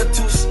 Told her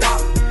to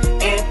stop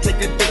and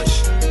take a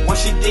douche.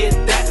 Once she did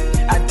that,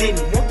 I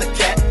didn't want the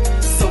cat,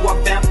 so I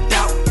vamped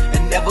out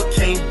and never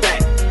came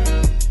back.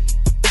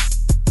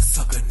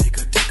 Suck a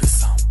nigga.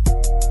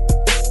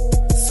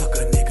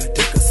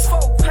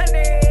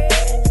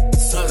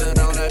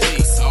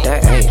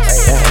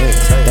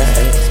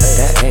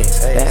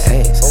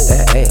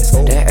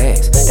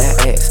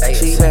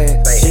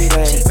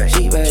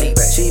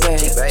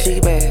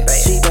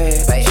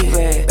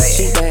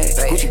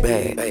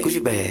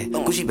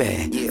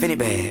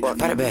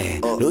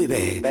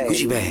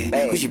 Gucci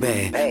bag, Gucci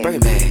bag,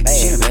 Birkin bag.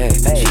 She in a bag,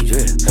 she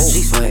drip,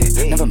 she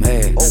swag, never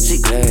mad, she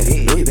glad.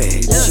 Louis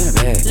bag, she in a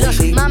bag. Look,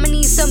 mama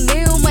needs some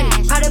meal money,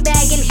 Prada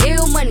bag and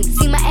heel money.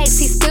 See my ex,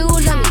 he still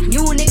love me.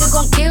 You nigga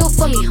gon' kill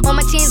for me. All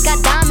my chains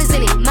got diamonds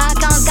in it, my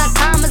accounts got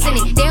commas in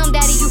it. Damn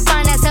daddy, you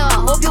fine as hell.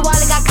 I hope your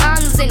wallet got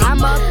condoms in it. I'm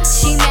up,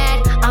 she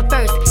mad, I'm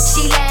first,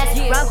 she last.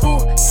 Rock who,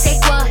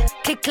 take what,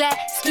 kick clap,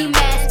 ski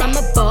mask. I'm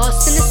a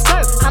boss in the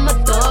skirt, I'm a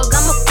dog,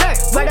 I'm a flirt.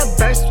 Write a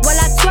verse while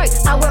I twerk,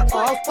 I wear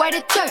off-white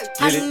at church.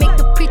 I done make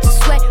the preacher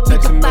sweat,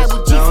 read the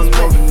Bible, Jesus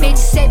wept. Bitch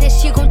said that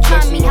she gon'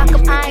 try me, how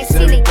come I ain't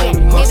seen it yet?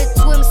 Gave it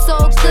to him so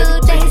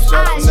good that his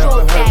eyes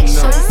rolled back.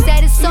 Shorty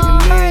said it's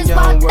all hers,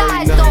 while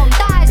thighs don't,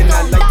 thighs and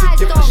don't, I like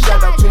to give a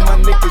shout out to my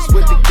niggas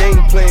with the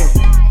game plan.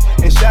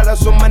 And shout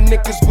outs on my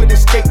niggas with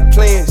escape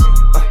plans.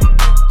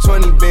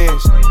 20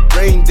 bands,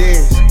 rain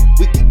dance.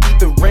 We can eat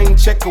the rain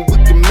check or we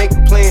can make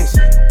plans.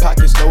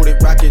 Pockets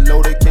loaded, rocket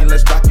loaded, okay,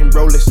 let's rock and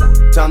roll this.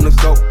 Time to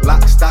go,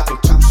 lock, stock,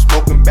 and two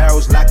smoking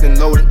barrels locked and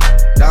loaded.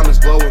 Diamonds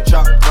glowing,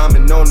 chop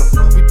climbing on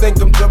them. You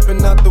think I'm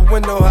jumping out the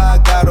window, how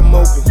I got them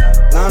open.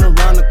 Line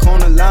around the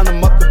corner, line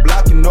them up the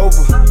block and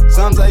over.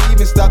 Sometimes I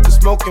even stop the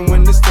smoking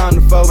when it's time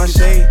to focus. My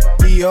shade,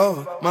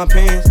 Dior, my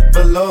pants,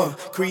 velour.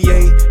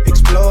 Create,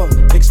 explore,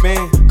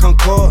 expand,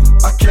 concord.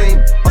 I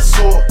came, I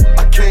saw,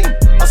 I came,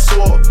 I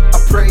saw. I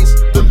praise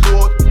the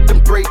Lord,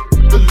 then break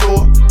the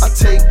law. I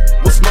take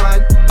what's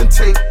mine, then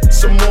take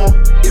some more.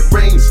 It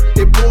rains,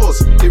 it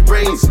pours, it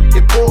rains,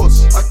 it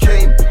pours. I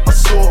came, I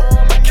saw,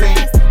 I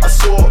came, I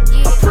saw.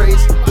 I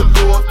praise the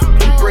Lord,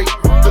 then break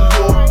the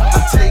law.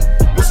 I take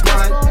what's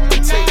mine,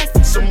 then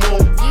take some more.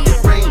 It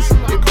rains,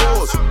 it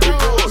pours, it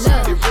pours,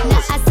 it pours.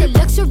 Now I said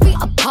luxury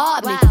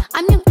apartment.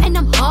 I'm young and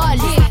I'm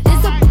heartless.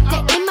 There's a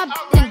that in my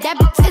and that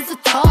bitch is a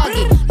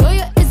target.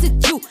 Lawyer is a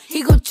Jew,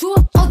 he gon' chew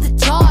up all the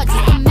charges.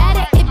 No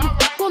matter if you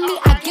fuck with me,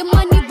 I get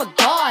money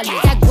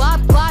regardless. That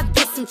guap guap,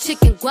 get some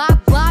chicken.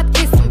 Guap guap,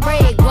 get some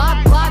bread.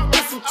 Guap guap,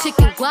 get some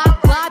chicken.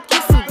 Guap guap,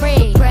 get some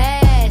bread.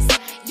 Press,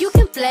 you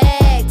can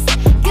flex,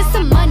 get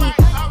some money.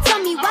 Tell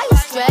me why you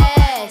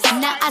stressed.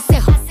 Now I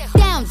said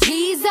down,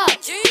 G's up.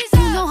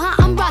 You know how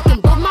I'm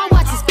rocking, but my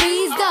watch is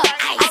freezed up.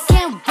 I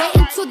can't wait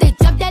until they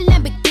jump that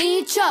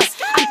Lamborghini truck.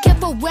 I'm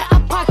careful where I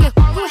park it.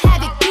 Who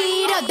have it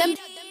beat up? Them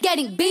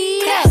getting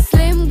beat up.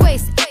 Slim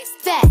waist,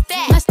 fat.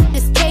 My shit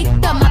is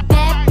caked up. My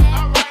bag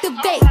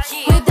activate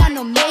without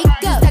no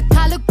makeup. That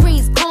collard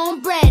greens,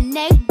 cornbread,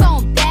 neck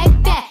bone, back.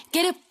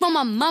 Get it from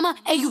my mama,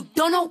 and you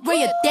don't know where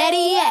your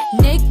daddy at.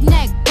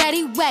 Knick-knack,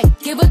 patty whack,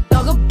 give a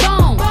dog a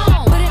bone.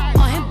 Put it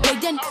on him, boy,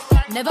 then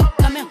never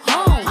coming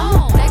home. I'm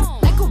a flex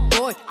like a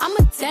board. I'm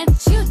a 10,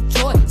 she a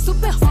joy.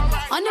 Super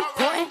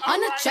unimportant,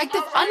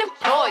 unattractive,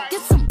 unemployed.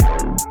 Get some.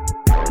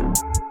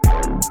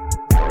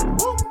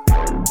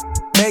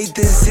 Made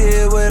this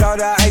here with all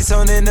the ice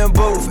on in the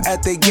booth.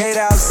 At the gate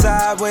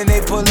outside, when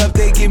they pull up,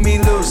 they give me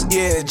loose.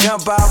 Yeah,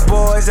 jump out,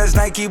 boys, that's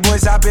Nike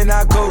boys hopping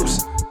our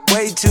coast.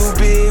 Way too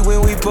big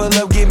when we pull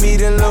up, give me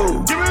the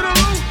loot.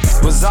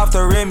 Was off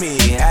the Remy,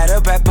 had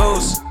up at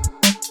post.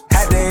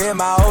 Had to hit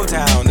my old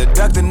town to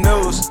duck the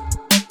news.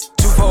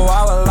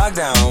 24-hour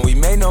lockdown, we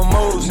made no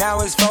moves. Now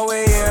it's 4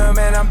 a.m.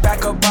 and I'm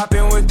back up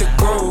popping with the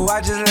crew.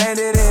 I just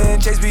landed in,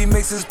 Chase B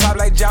mixes pop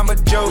like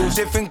Jamba Joe's.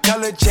 Different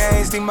color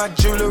chains, think my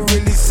jeweler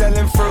really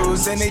selling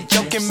fruits. And they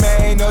joking,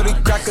 man, know the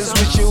crackers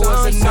wish it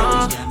was a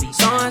news.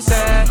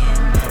 Sunset.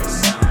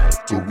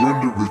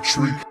 Surrender,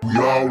 retreat, we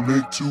all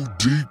in too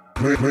deep.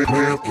 Plan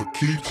for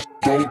keeps,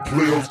 don't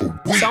play us for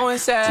weeks.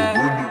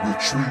 Surrender,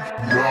 retreat,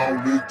 we all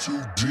in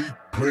too deep.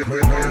 Plan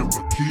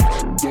for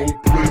keeps,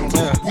 don't play us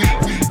for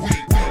weeks.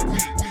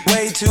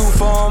 Way too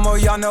formal,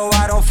 y'all know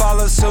I don't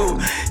follow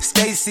suit.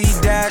 Stacy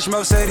Dash,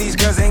 most of these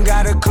girls ain't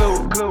got a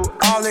clue.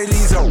 All of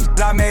these hoes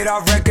I made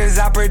off records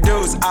I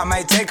produce. I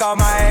might take all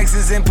my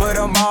exes and put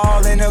them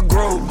all in a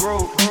group.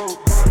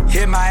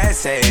 Hit my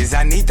essays,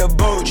 I need the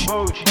booch.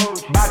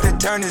 About to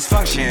turn this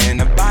function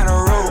to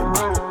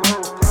Bonnaroo.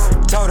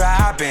 Told her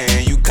hop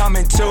in, you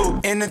coming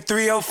too. In the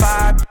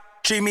 305,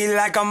 treat me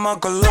like I'm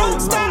Uncle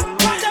Luke.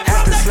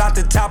 Have to slot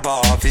the top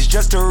off, it's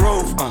just a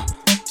roof.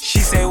 She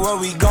say, where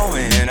we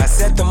going? I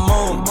said the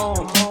moon.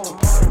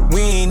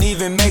 We ain't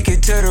even make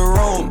it to the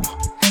room.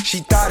 She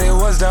thought it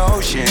was the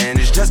ocean,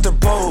 it's just a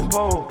pool.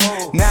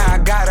 Now I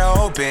gotta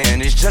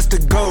open, it's just a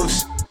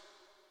ghost.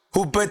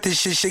 Who put this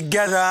shit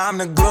together? I'm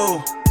the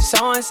glue.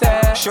 Someone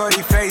said,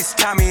 shorty face,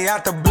 Tommy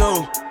out the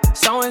blue.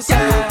 Someone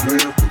said,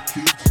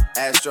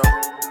 Astro.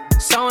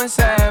 Someone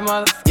said,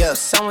 mother. Yeah.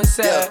 Someone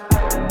said,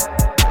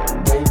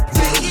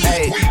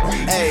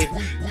 Hey,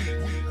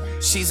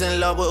 she's in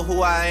love with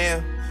who I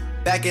am.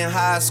 Back in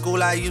high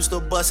school, I used to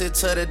bust it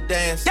to the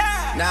dance.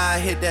 Now I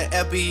hit the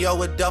FBO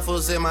with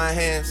duffels in my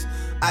hands.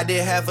 I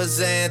did half a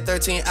Zan,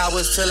 13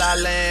 hours till I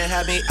land.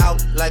 Had me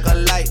out like a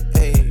light,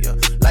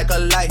 ayy, like a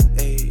light,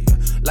 ayy,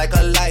 like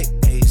a light,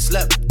 ayy.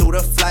 Slept through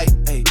the flight,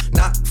 ayy,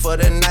 not for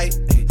the night,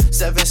 ayy.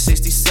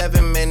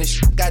 767, man, this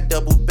shit got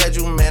double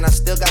bedroom, man. I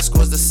still got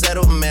scores to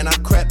settle, man. I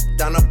crept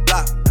down the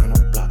block,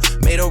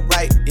 made a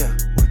right, yeah.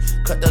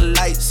 Cut the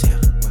lights, yeah.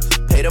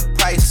 Pay the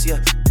price,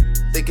 yeah.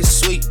 Think it's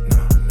sweet,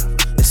 no,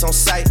 never. It's on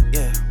sight,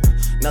 yeah.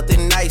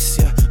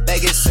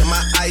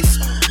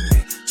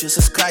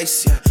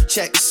 nice, yeah.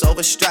 Checks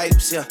over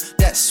stripes, yeah.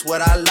 That's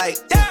what I like,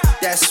 yeah.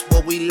 That's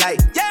what we like,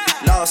 yeah.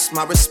 Lost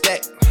my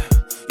respect,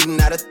 you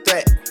not a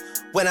threat.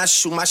 When I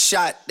shoot my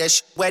shot, that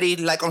shit wetty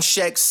like on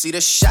Shaq. See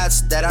the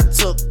shots that I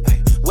took,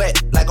 ay,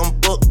 wet like on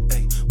Book,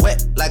 ay,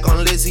 wet like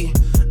on Lizzie.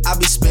 I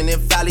be spinning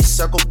valley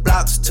circle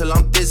blocks till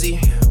I'm dizzy.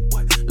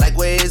 Like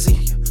where is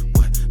he?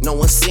 No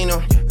one seen him.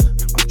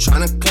 I'm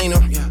tryna clean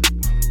him.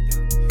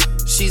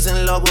 She's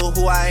in love with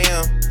who I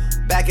am.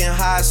 Back in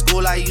high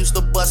school, I used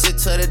to bust it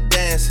to the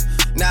dance.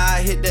 Now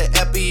I hit the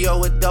FBO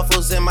with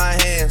duffels in my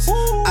hands.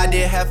 I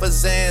did half a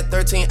Zan,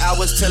 13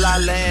 hours till I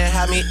land.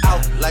 Had me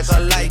out like a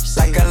light,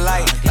 like a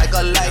light, like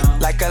a light,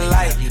 like a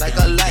light, like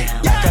a light,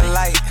 like a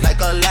light,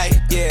 like a light.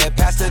 Yeah,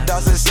 Pastor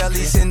Dawson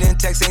Shelly sending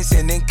texts, ain't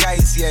sending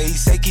kites. Yeah, he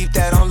say keep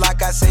that on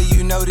lock. I say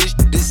you know this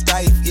shit is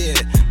tight. Yeah,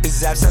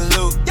 it's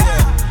absolute.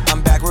 Yeah,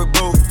 I'm back with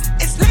Boo.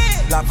 It's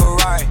lit. La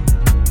Ferrari.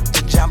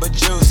 Jamba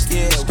Juice,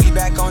 yeah, we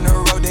back on the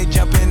road, they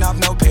jumping off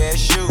no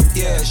parachute,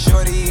 yeah,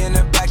 shorty in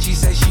the back, she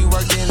say she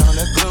working on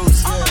the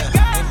glutes,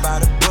 yeah, ain't by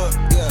the book,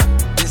 yeah,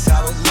 this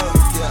how it look,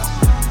 yeah,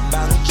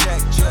 bout to check,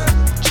 yeah,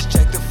 just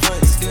check the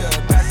foots, yeah,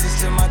 pass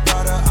this to my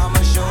daughter, I'ma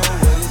show her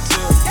what it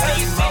took,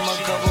 yeah, mama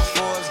couple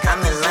fours,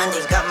 I'm in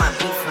London, got my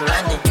beat from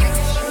London.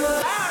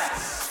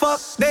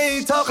 Fuck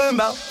they talking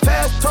about,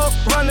 fast talk,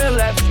 running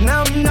laps,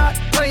 now I'm not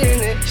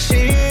playing it,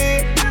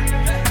 shit.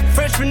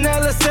 Fresh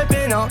vanilla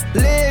sipping on,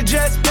 lid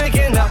just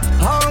picking up.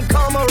 Hong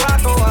Kong,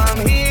 Morocco,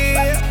 I'm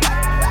here.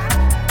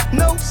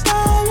 No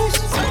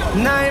stylish.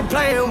 Now I ain't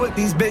playing with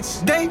these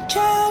bitches, they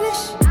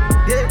childish.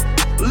 Yeah,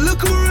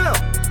 look around,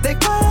 they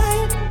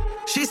quiet.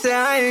 She said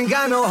I ain't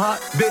got no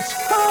heart, bitch.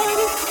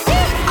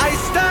 I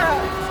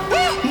style,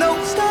 no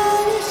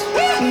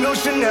stylish. No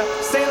Chanel,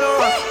 Saint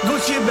Laurent,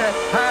 Gucci bag.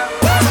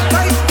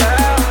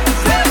 Lifestyle,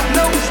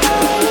 no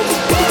stylish.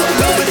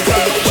 Louis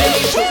Vuitton,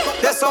 Jimmy Choo,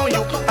 that's on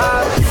you.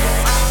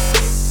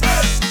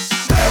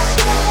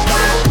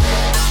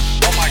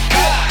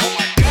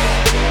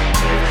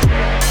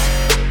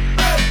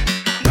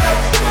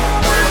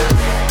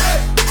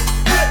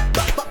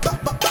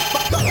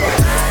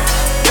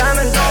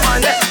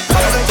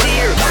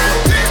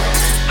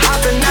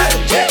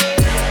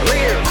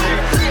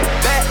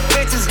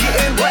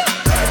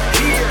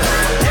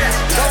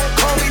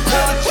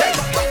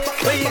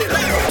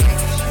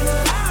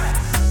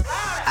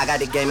 I got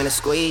the game in a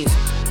squeeze.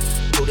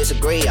 Who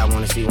disagree? I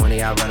wanna see one of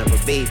y'all run up a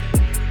beat.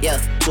 Yeah,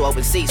 2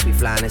 open seats, we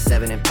flying in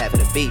 7 and pat for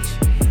the beach.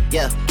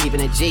 Yeah, keeping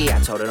it G, I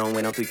told her don't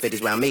win no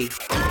 350s round me.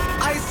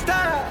 I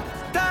style.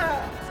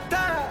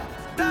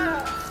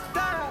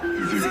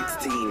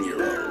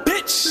 16-year-old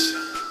bitch.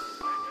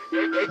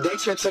 They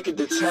should take it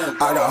to 10.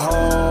 I got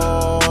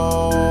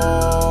hoes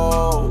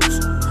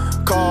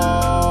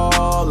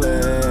calling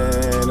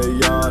a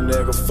young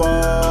nigga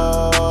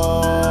phone.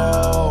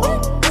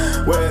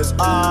 Where's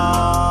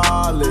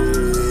Ollie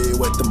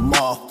with the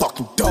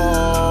motherfucking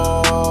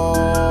dog?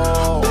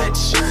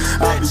 Bitch.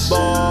 I be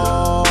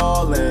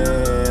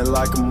ballin'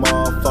 like a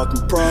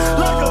motherfucking pro.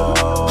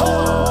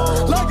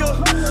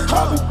 I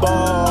be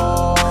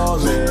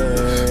ballin'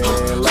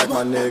 like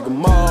my nigga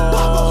Mo.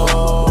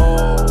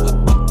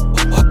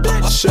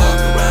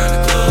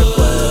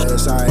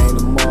 Shackless, I ain't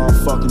a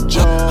motherfucking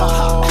joke.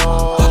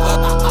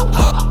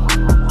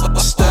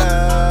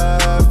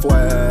 Steph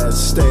West,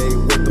 stay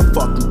with the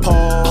fucking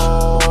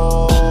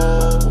pole.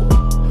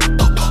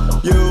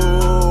 You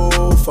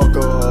fuck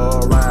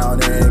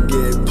around and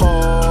get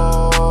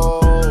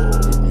pulled.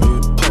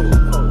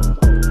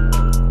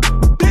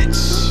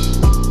 Bitch,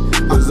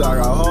 'cause I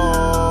got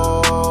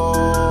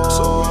hoes.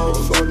 So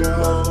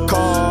fucking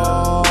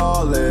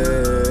calling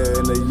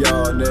a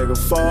young nigga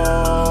phone.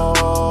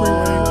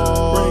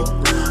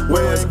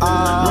 Where's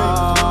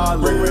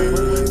Ollie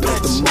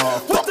with the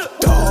motherfucking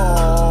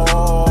dog?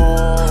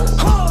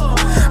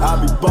 I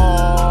be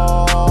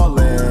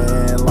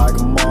ballin' like a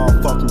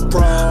motherfucking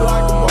pro.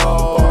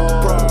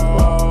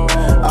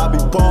 I be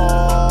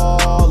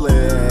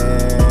ballin'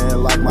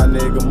 like my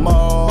nigga Mo.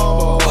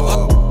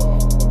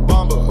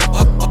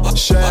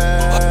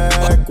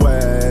 Shaq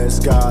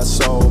West got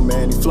so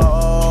many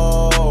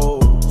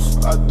flows.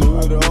 I do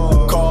it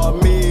all. Call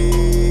me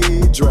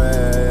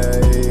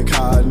Drake,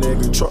 hot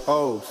nigga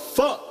oh,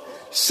 fuck,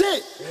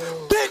 shit,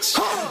 bitch.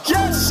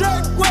 Yeah,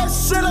 Shaq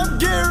West said I'm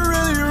getting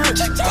really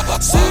rich.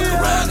 See me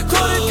around the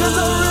corner cause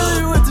I'm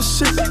really with the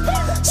shit.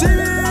 See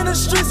me in the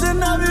streets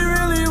and I be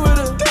really with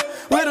a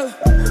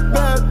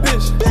bad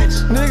bitch.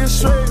 Niggas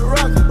straight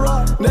rockin',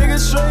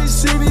 niggas straight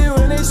see me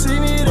when they see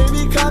me, they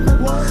be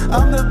coppin'.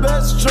 I'm the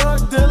best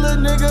drug dealer,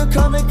 nigga,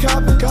 come and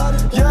cop it.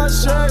 Yeah,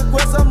 Shaq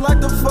West, I'm like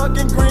the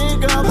fucking Green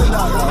Goblin.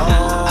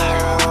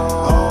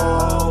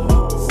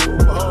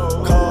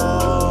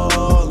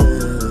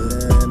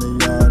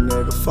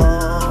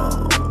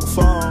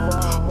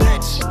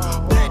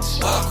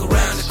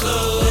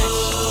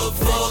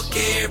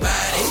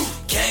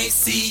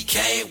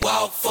 Can't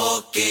walk,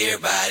 fuck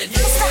everybody.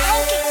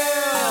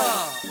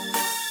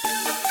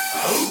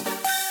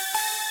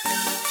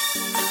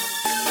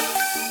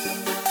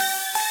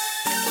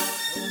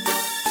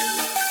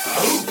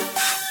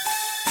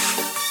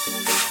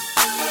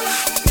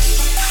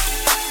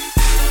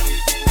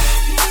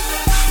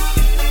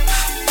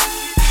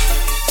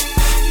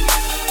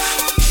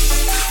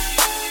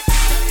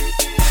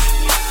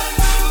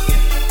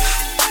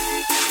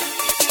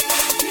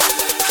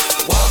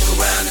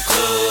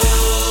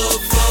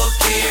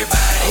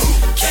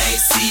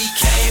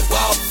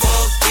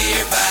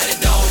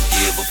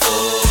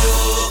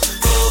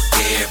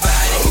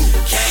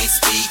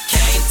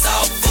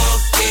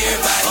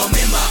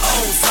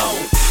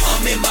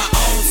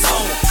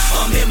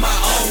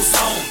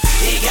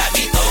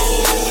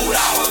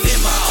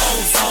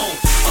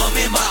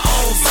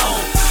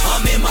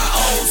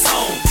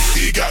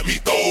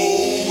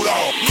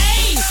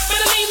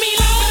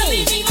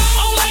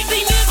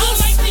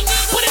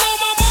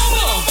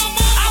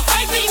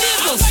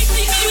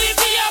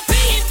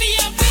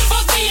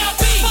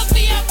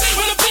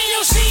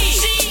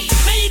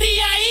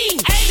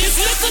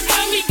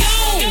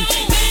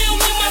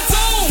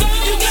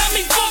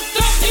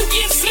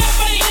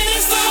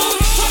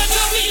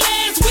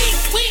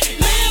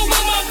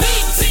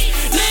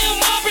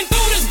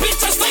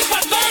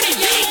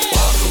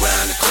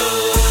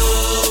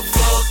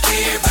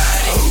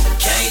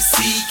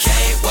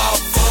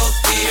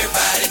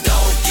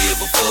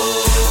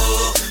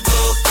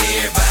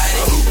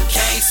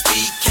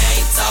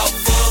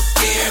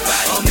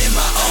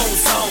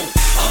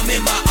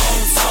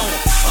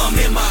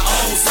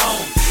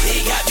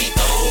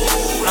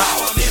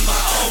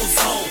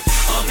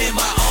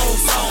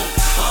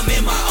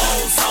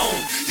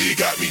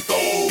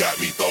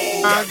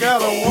 I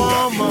got a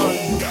woman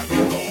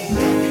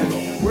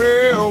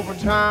way over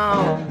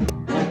town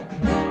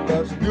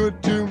that's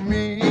good to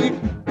me.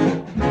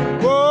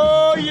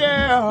 Oh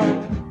yeah,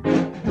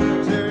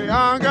 say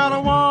I got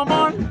a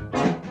woman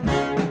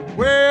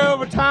way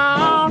over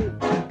town,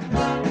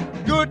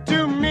 good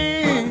to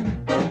me.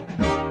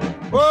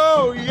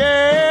 Oh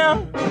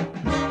yeah,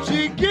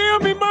 she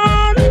give me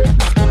money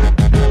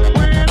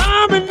when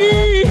I'm in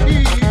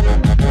need.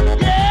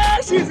 Yeah,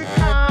 she's a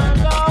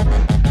kind of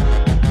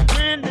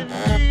friend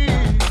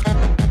indeed.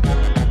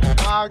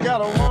 I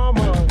got a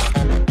woman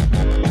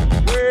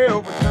way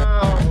over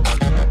town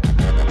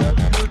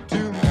that's good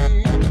to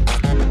me.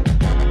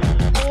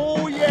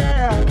 Oh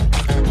yeah,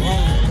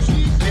 she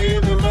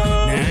give me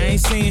money. Now I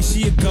ain't saying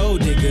she a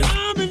gold digger,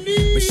 but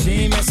she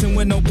ain't messing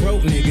with no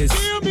broke niggas.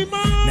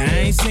 Now I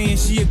ain't saying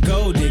she a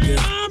gold digger,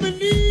 but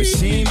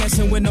she ain't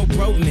messing with no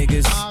broke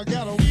niggas.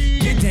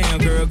 Get down,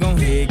 girl, gon'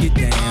 head, get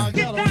down.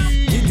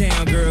 Get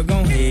down, girl,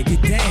 gon' head,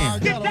 get down.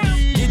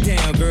 Get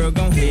down, girl,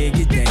 gon' head,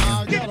 get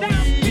down.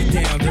 Get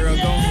down, girl,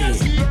 gon' head.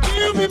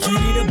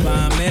 Cutie the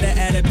bomb, met her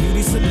at a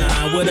beauty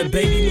salon with a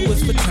baby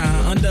Louis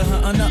Vuitton under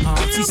her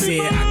underarm. She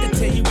said, I could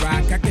tell you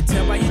rock, I could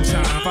tell by your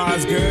charm. Far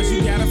as girls,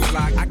 you got a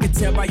flock, I could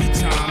tell by your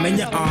charm and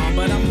your arm,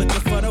 but I'm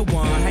looking for the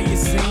one. Have you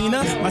seen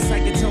her? My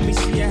psychic told me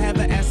she have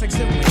an ass like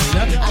Serena.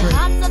 I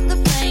hopped off the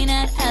plane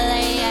at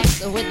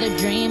LAX with a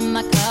dream,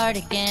 my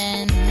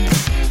cardigan.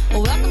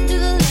 Welcome to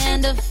the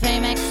land of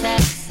fame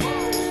excess.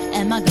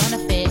 Am I gonna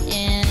fit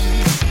in?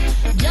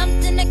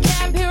 Jumped in the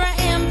cab, here I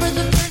am for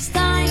the first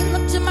time.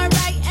 Look to my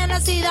right and I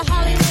see the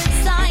Hollywood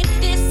sign.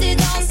 This is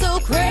all so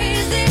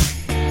crazy.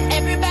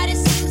 Everybody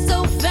seems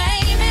so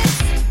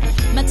famous.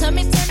 My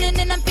tummy's turning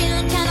and I'm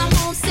feeling kinda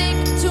homesick.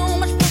 Too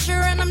much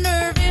pressure and I'm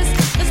nervous.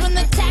 That's when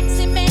the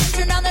taxi man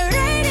turned on the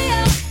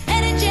radio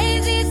and a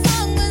Jay-Z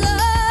song was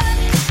on.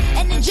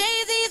 And the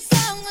Jay-Z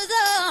song was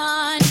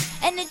on.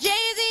 And the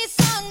Jay-Z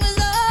song was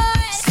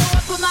on. So I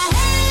put my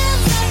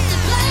hands up to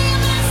play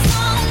my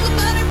song. The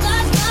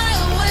butterflies fly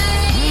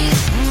away.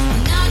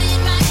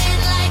 Nodding my head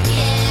like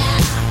yeah.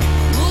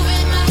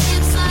 Moving my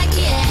hips like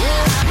yeah.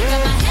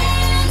 Got my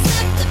hands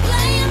up to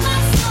play my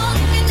song.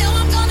 You know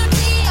I'm gonna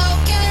be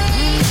okay.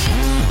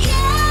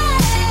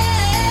 Yeah.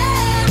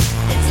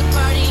 It's a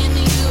party in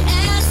the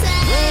USA.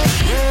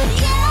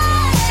 Yeah.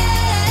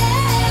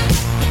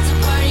 It's a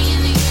party in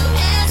the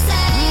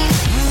USA.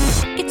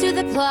 Get to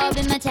the club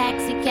in my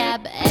taxi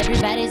cab.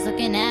 Everybody's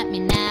looking at me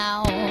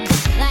now.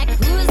 Like,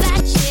 who's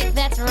that chick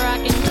that's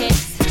rocking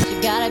kicks? She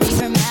gotta be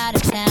from out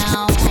of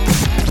town.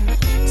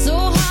 So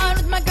hard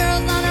with my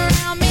girls on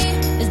around me.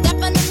 It's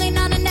definitely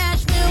not a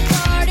Nashville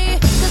party.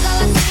 'Cause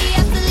all I see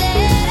is the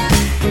letter.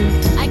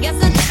 I guess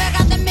I never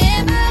got the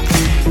memo.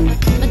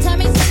 My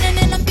tummy's turning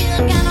and I'm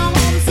feeling kinda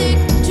homesick.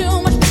 Too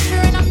much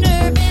pressure and I'm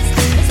nervous.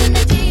 It's when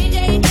the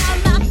DJ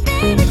dropped my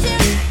favorite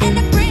tune and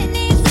the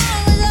Britney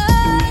song was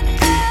on.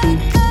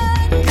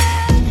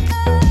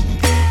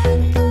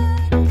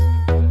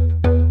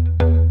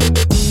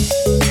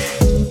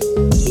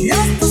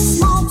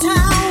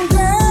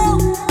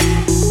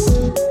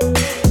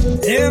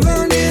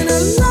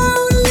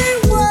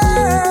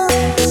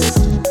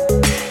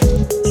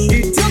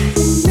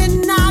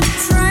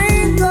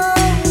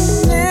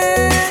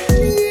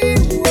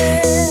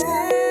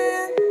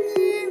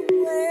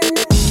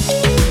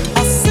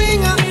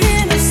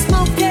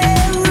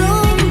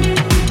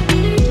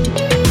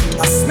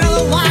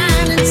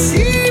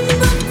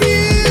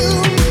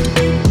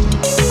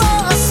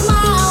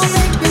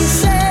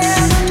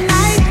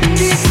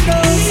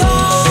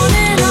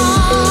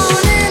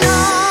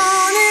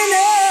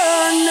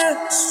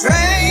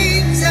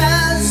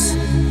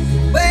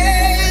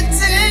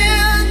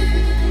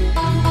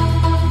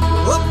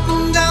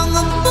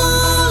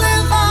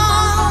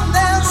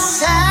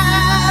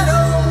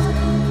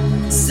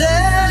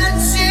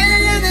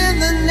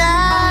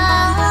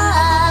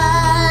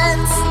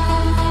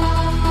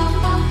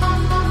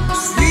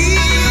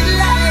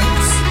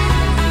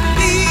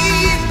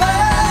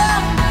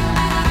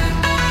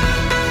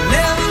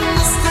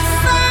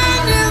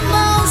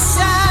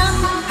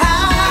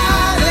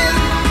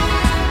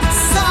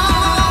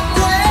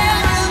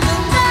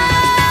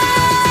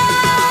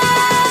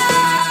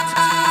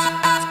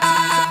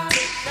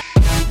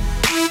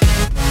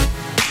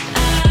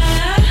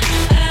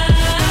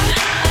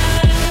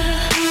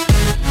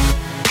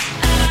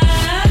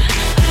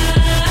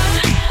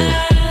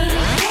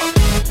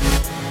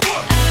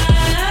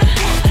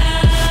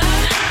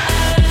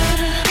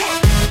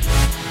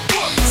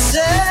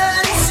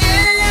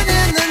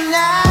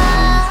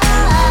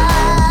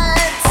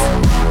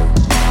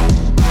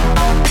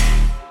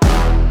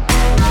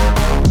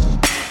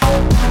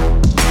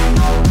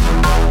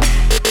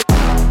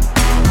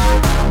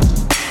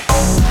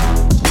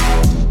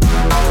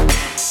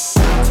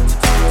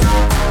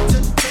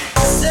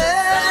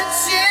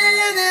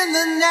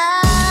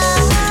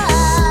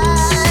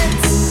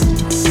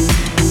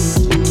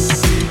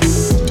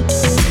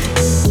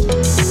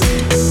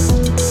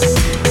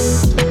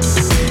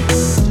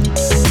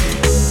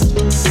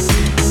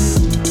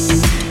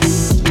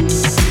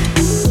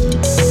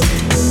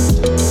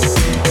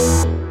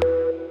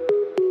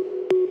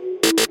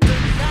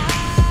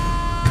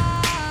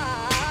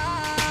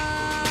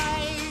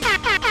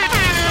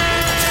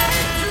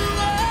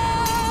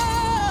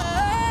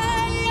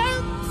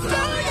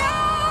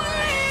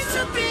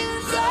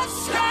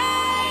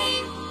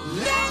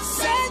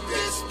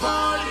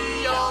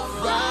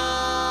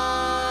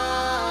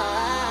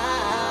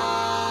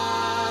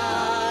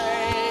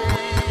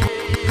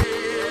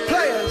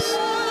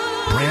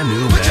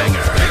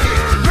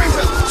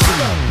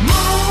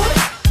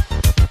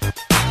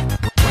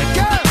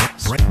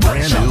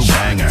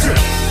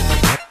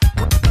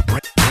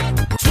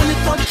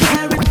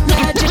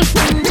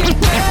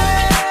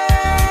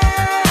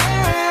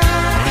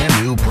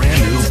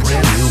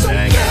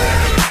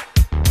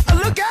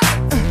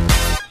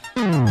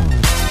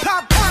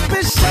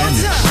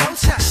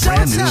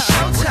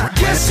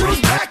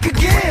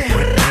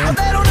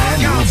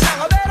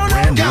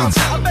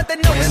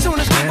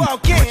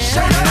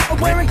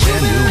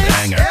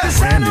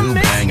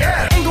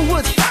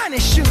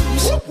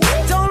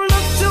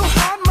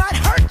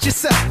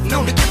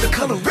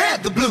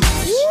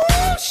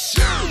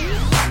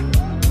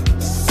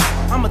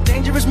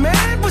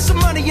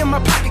 my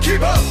pocket.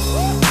 Keep up.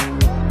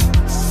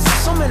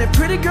 So many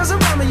pretty girls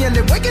around me and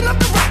they're waking up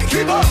the rocket.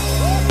 Keep up.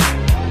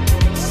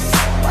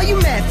 Why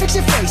you mad? Fix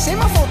your face. Ain't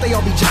my fault they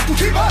all be jocking.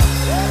 Keep up.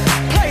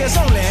 Players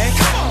only.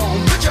 Come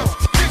on, put your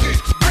pinky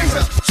rings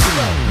up to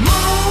the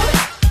moon.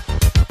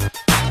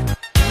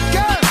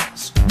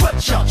 Girls, what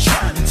y'all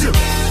trying to do?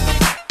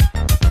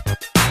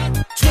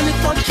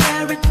 24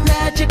 karat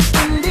magic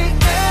in the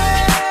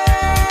air.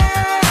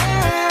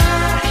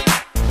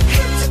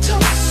 Head to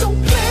toe, so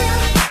clear.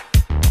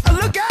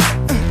 Look out.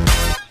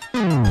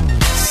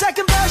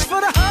 Second verse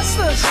for the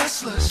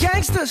hustlers,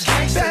 gangsters,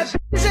 bad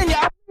bitches and your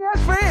ass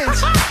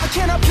friends. I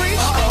cannot preach,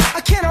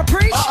 I cannot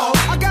preach.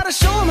 I gotta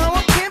show them how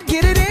a pimp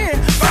get it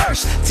in.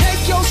 First,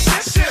 take your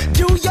sip,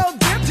 do your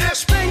dip,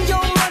 spend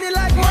your money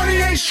like money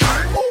ain't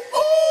shirt. Ooh,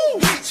 ooh,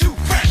 we too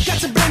fresh. Got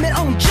to blame it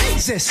on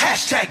Jesus.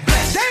 Hashtag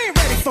blessed. They ain't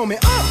ready for me.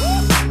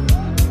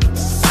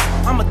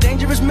 I'm a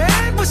dangerous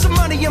man with some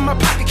money in my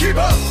pocket. Keep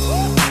up.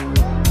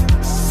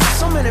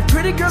 So many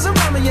pretty girls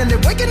around me and they're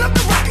waking up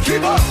the rocket.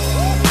 Keep up.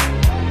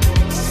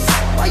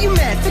 Why you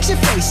mad? Fix your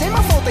face. Ain't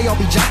my fault they all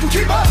be jocking.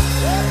 Keep up.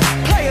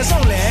 Players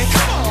only.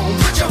 Come on,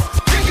 put your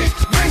pinky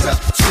rings up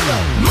to the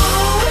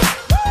moon.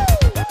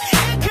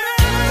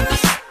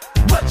 Girls,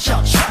 what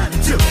y'all trying to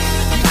do?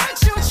 What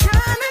you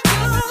trying to do?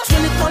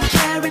 24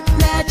 karat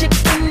magic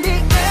in the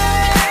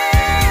air.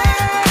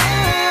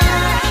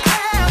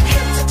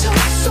 Head to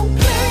toe, so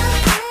clear.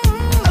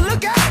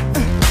 Look out.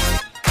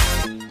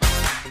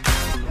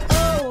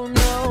 Oh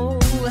no.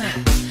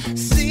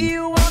 See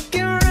you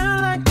walking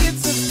around like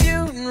it's a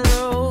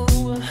funeral.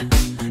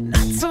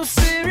 Not so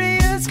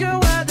serious, girl,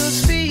 why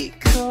those feet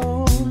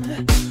cold?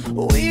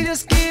 We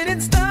just getting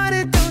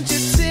started, don't you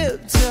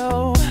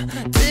tiptoe,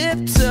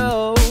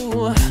 tiptoe.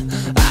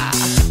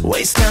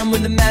 Waste time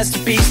with the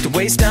masterpiece, to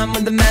waste time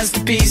with the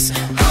masterpiece.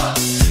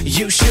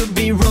 You should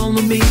be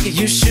rolling me,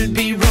 you should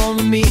be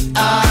rolling me.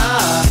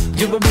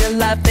 You're a real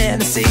life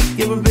fantasy,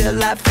 you're a real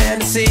life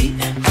fantasy.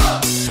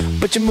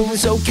 But you're moving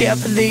so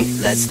carefully,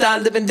 let's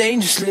start living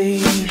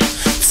dangerously.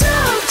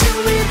 Talk to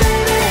me,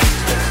 baby.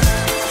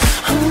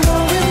 I'm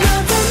going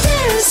up on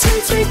this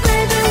sweet, sweet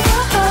baby.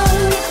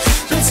 Whoa.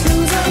 Let's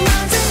lose our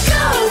minds and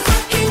go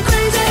fucking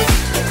crazy.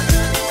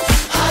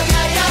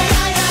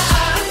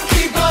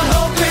 Keep on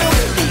hoping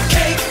we'll be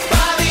cake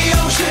by the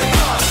ocean.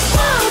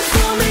 Walk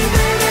for me,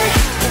 baby.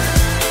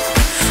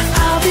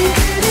 I'll be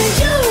Diddy,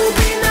 you'll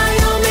be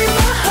Naomi.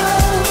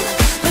 Whoa.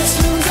 Let's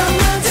lose our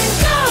minds and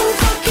go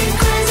fucking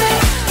crazy.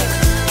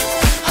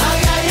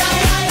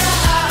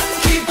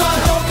 Keep on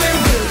hoping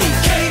we'll be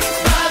cake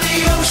by the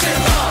ocean.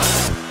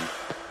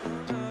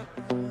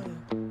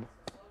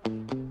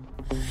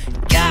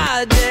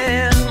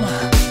 Goddamn,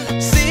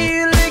 see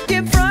you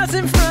licking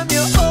frosting from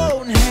your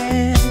own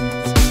hands.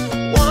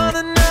 Want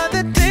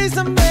another taste?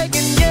 I'm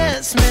begging,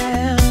 yes,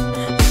 man.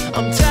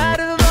 I'm tired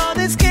of all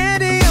this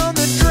candy on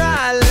the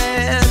dry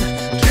land,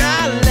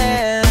 dry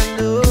land.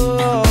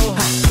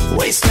 Oh,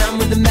 waste time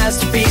with the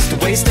masterpiece, to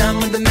waste time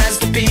with the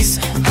masterpiece.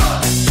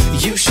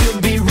 You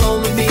should be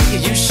rolling me,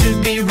 you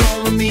should be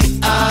rolling me.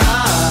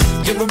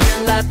 You're a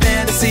real life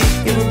fantasy,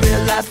 you're a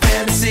real life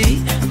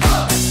fantasy.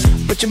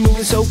 But you're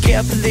moving so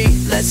carefully,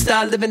 let's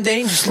start living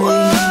dangerously.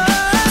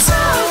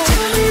 Talk to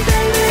me,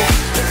 baby.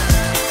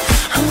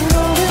 I'm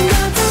going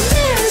up on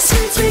this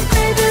sweet, sweet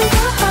baby.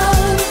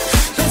 Whoa.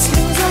 Let's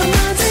lose our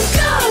minds and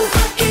go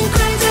fucking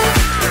crazy.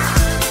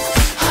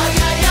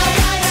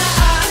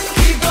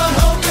 Keep on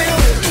hoping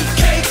we'll be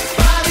cake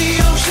by the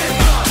ocean.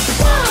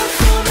 Walk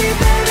for me,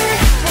 baby.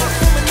 Walk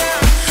for me now.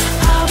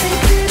 I'll be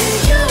Diddy,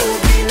 you'll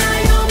be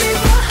Naomi.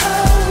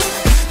 Whoa.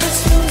 Let's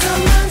lose our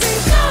minds and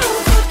go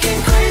fucking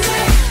crazy.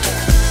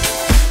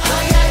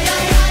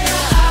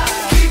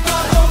 Keep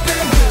on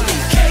hoping we'll be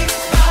cake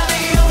by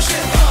the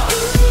ocean.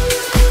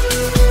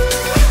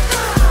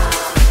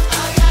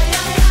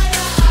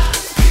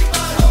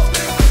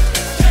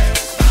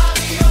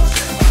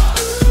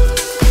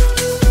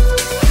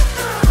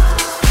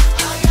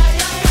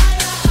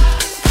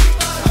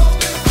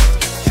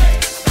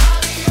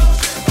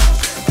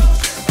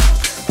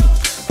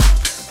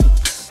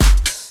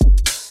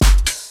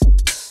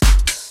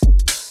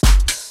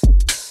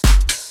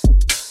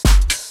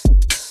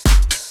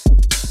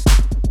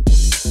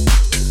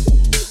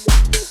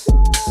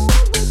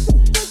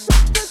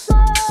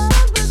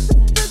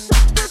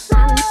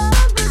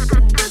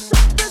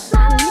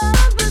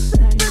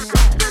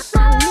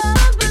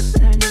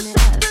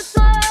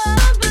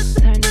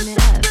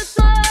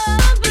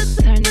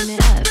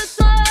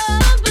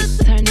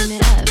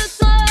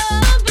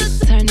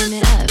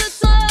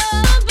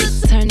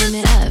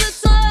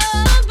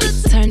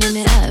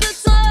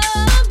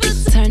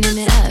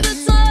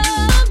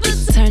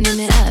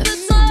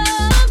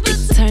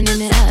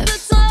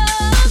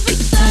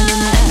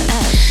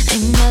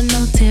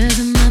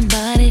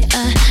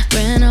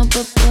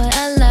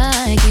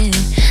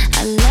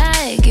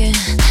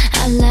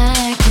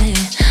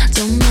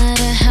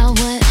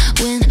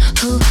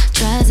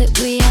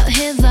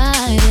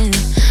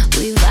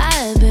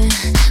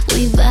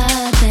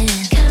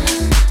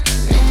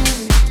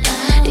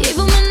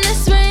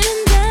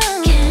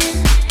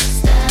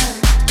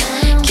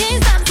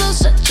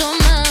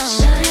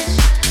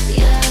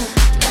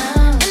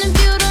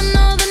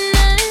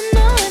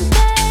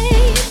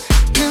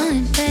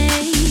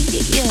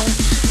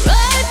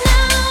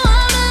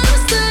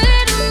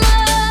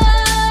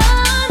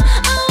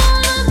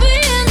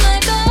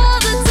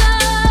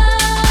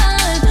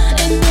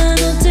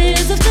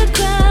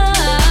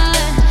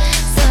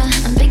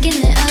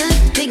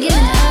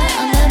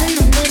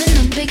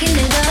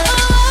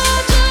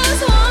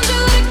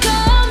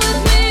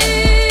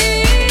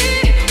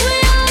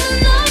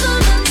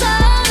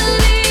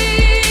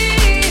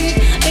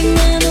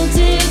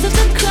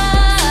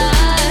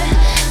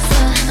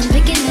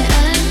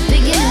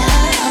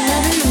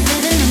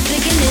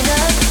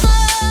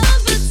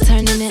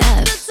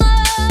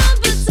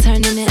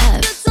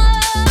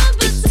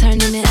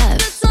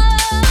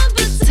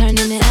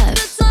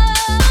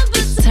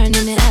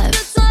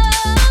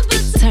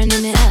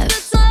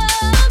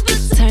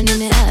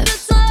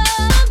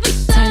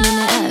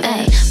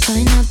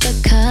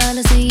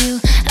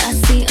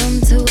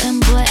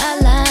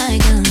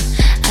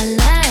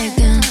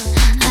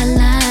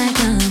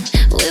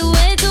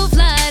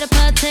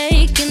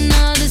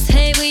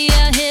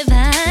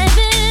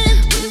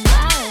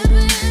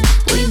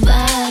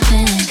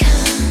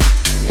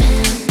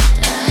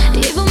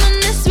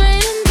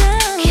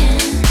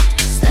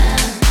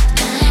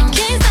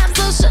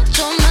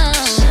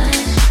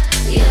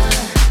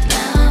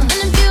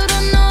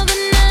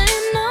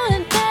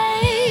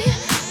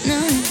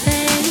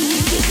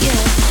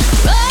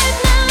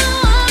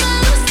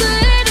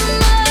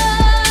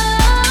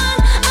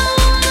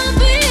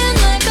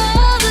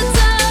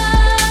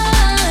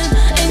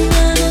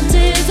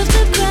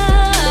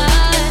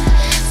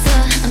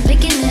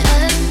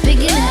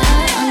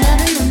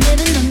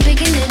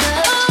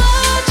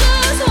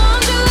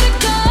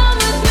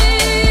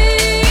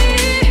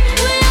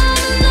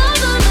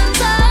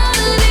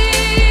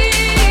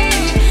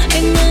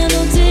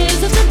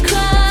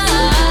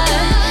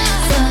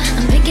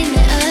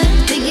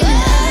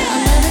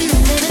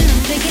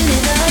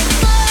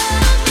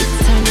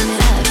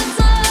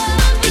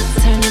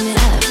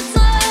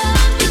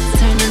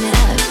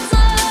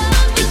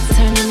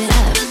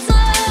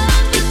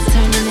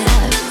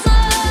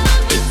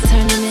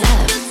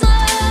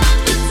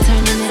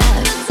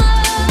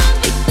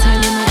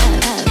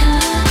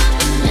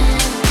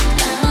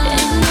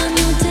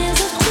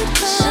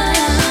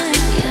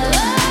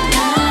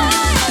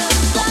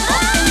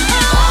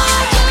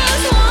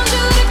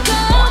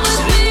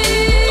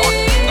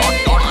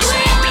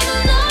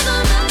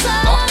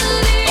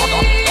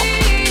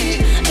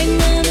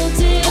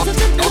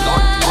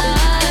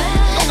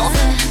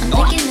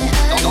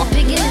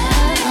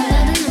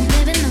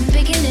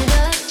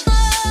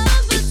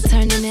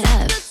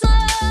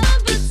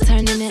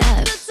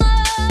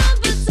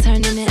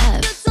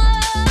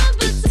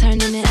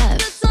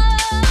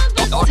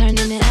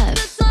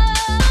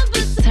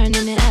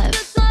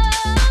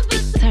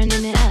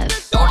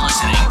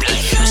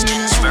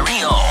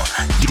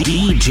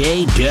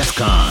 DJ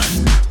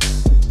Defcon.